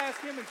 I'm going to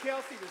ask him and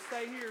Kelsey to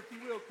stay here, if you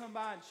will, come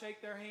by and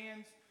shake their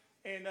hands.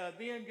 And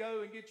then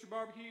go and get your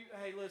barbecue.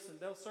 Hey, listen,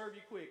 they'll serve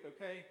you quick,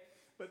 okay?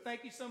 But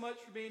thank you so much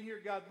for being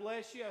here. God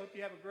bless you. I hope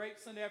you have a great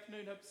Sunday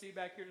afternoon. Hope to see you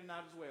back here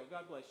tonight as well.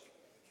 God bless you.